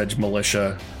Iron's Edge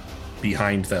militia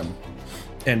behind them.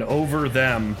 And over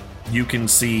them, you can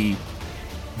see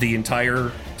the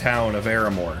entire town of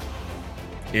Aramor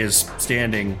is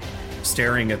standing,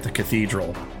 staring at the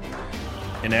cathedral.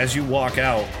 And as you walk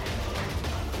out,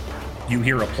 you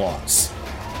hear applause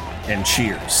and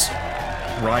cheers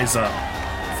rise up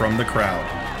from the crowd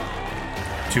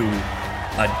to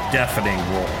a deafening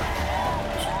roar.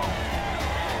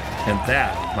 And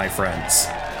that, my friends,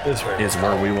 is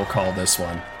where we will call this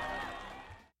one.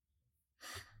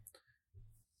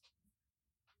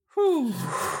 Whew.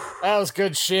 That was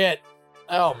good shit.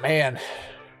 Oh, man.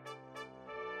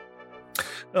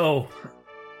 Oh,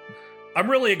 I'm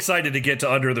really excited to get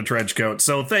to Under the Trenchcoat.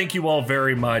 So thank you all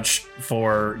very much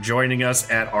for joining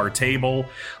us at our table.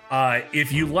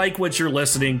 If you like what you're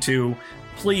listening to,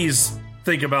 please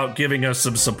think about giving us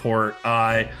some support.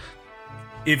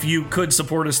 If you could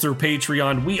support us through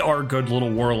Patreon, we are good little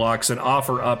warlocks and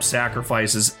offer up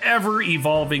sacrifices,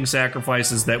 ever-evolving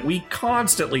sacrifices that we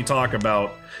constantly talk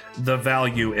about the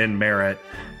value and merit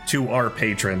to our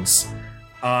patrons.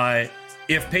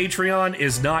 If Patreon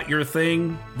is not your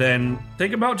thing, then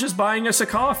think about just buying us a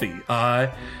coffee.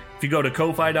 If you go to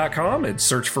Ko-Fi.com and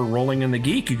search for Rolling in the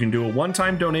Geek, you can do a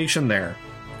one-time donation there.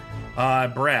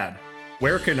 Brad,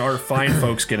 where can our fine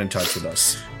folks get in touch with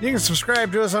us? You can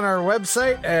subscribe to us on our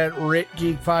website at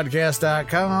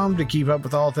RitGeekPodcast.com to keep up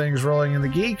with all things Rolling in the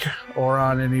Geek, or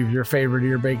on any of your favorite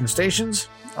ear bacon stations.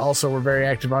 Also, we're very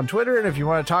active on Twitter, and if you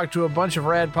want to talk to a bunch of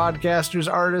rad podcasters,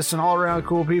 artists, and all-around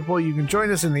cool people, you can join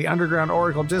us in the Underground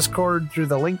Oracle Discord through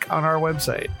the link on our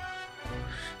website.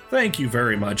 Thank you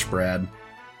very much, Brad.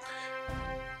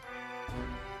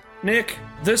 Nick,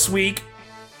 this week,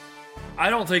 I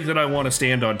don't think that I want to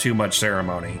stand on too much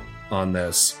ceremony on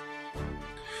this.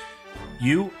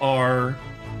 You are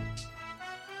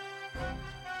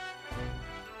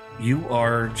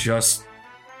just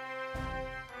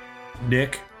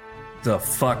Nick the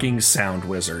fucking Sound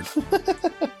Wizard.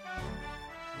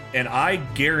 And I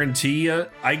guarantee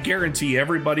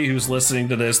everybody who's listening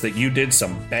to this that you did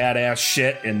some badass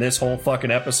shit in this whole fucking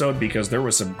episode, because there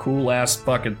was some cool ass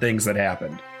fucking things that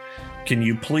happened. Can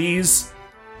you please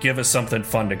give us something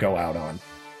fun to go out on?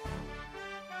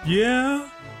 Yeah.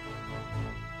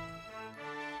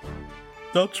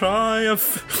 I'll try.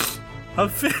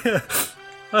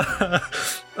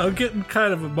 I'm getting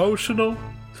kind of emotional.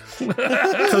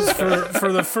 Because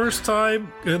for the first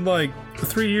time in like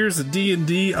 3 years of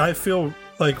D&D, I feel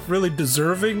like really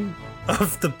deserving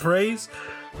of the praise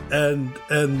and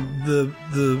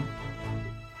the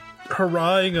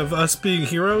hurrahing of us being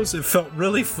heroes. It felt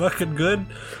really fucking good.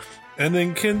 And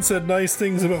then Ken said nice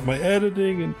things about my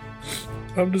editing, and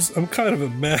I'm kind of a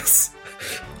mess.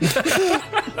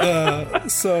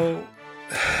 So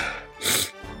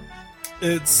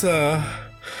it's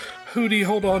Hootie,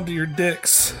 hold on to your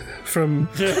dicks from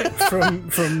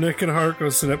Nick and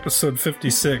Harkos in episode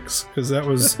 56, because that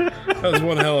was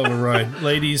one hell of a ride.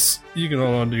 Ladies, you can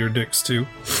hold on to your dicks too.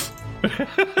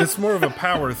 It's more of a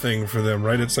power thing for them,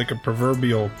 right? It's like a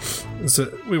proverbial.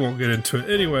 We won't get into it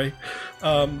anyway.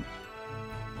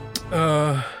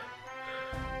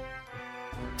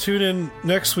 Tune in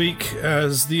next week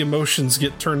as the emotions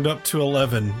get turned up to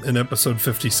 11 in episode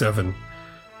 57.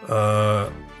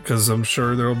 Because I'm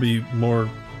sure there will be more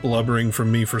blubbering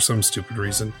from me for some stupid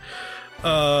reason.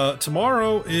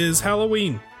 Tomorrow is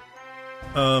Halloween.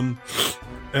 And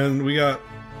we got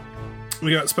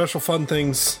special fun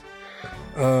things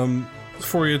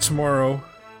for you tomorrow.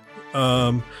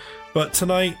 But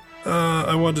tonight,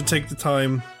 I wanted to take the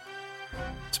time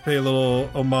to pay a little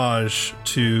homage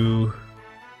to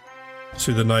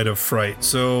the Night of Fright.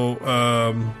 So,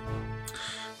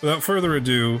 without further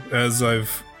ado, as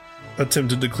I've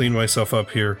attempted to clean myself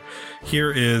up here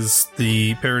is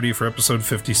the parody for episode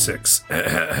 56.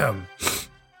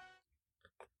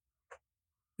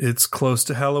 It's close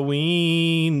to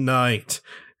Halloween night,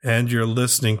 and you're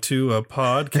listening to a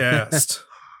podcast.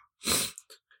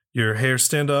 Your hair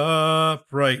stand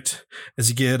upright as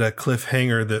you get a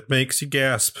cliffhanger that makes you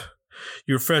gasp.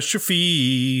 You refresh your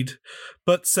feed,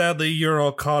 but sadly you're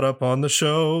all caught up on the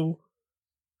show.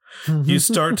 You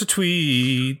start to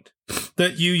tweet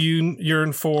that you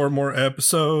yearn for more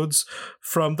episodes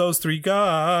from those three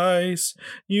guys.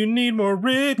 You need more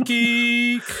Rid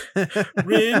Geek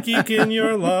in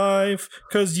your life,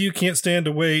 cause you can't stand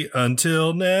to wait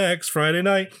until next Friday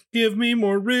night. Give me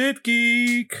more Rid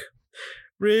Geek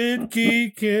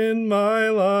in my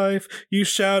life. You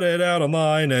shout it out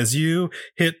online as you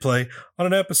hit play on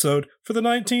an episode for the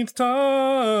 19th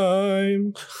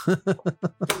time.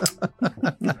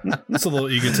 It's a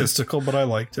little egotistical, but I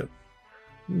liked it.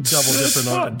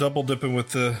 Double dipping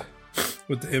with the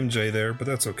MJ there, but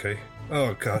that's okay.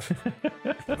 Oh god,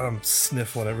 I'm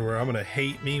sniffling everywhere. I'm gonna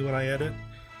hate me when I edit.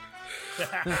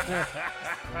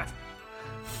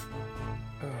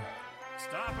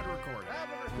 Stop and record.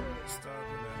 Stop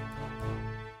it.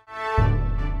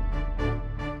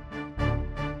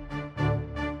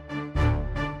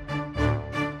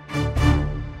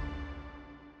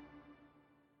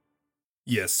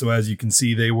 Yes, so as you can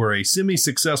see, they were a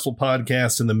semi-successful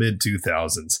podcast in the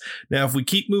mid-2000s. Now, if we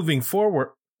keep moving forward...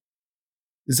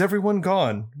 Is everyone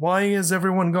gone? Why is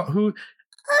everyone gone? Who?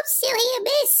 I'm still here,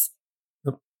 miss.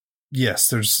 Yes,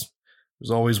 there's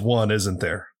always one, isn't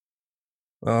there?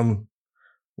 I'm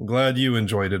glad you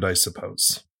enjoyed it, I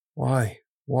suppose. Why?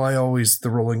 Why always the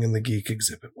Rolling in the Geek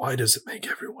exhibit? Why does it make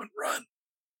everyone run?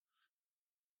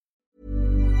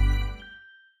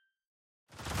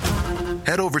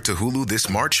 Head over to Hulu this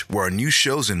March, where our new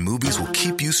shows and movies will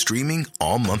keep you streaming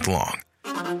all month long.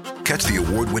 Catch the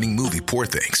award-winning movie Poor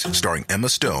Things, starring Emma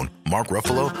Stone, Mark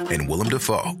Ruffalo, and Willem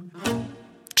Dafoe.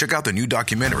 Check out the new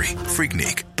documentary,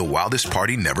 Freaknik, The Wildest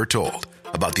Party Never Told,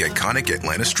 about the iconic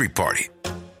Atlanta Street Party.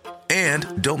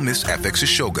 And don't miss FX's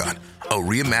Shogun, a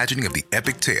reimagining of the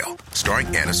epic tale, starring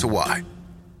Anna Sawai.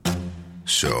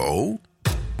 So,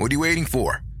 what are you waiting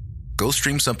for? Go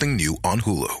stream something new on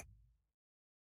Hulu.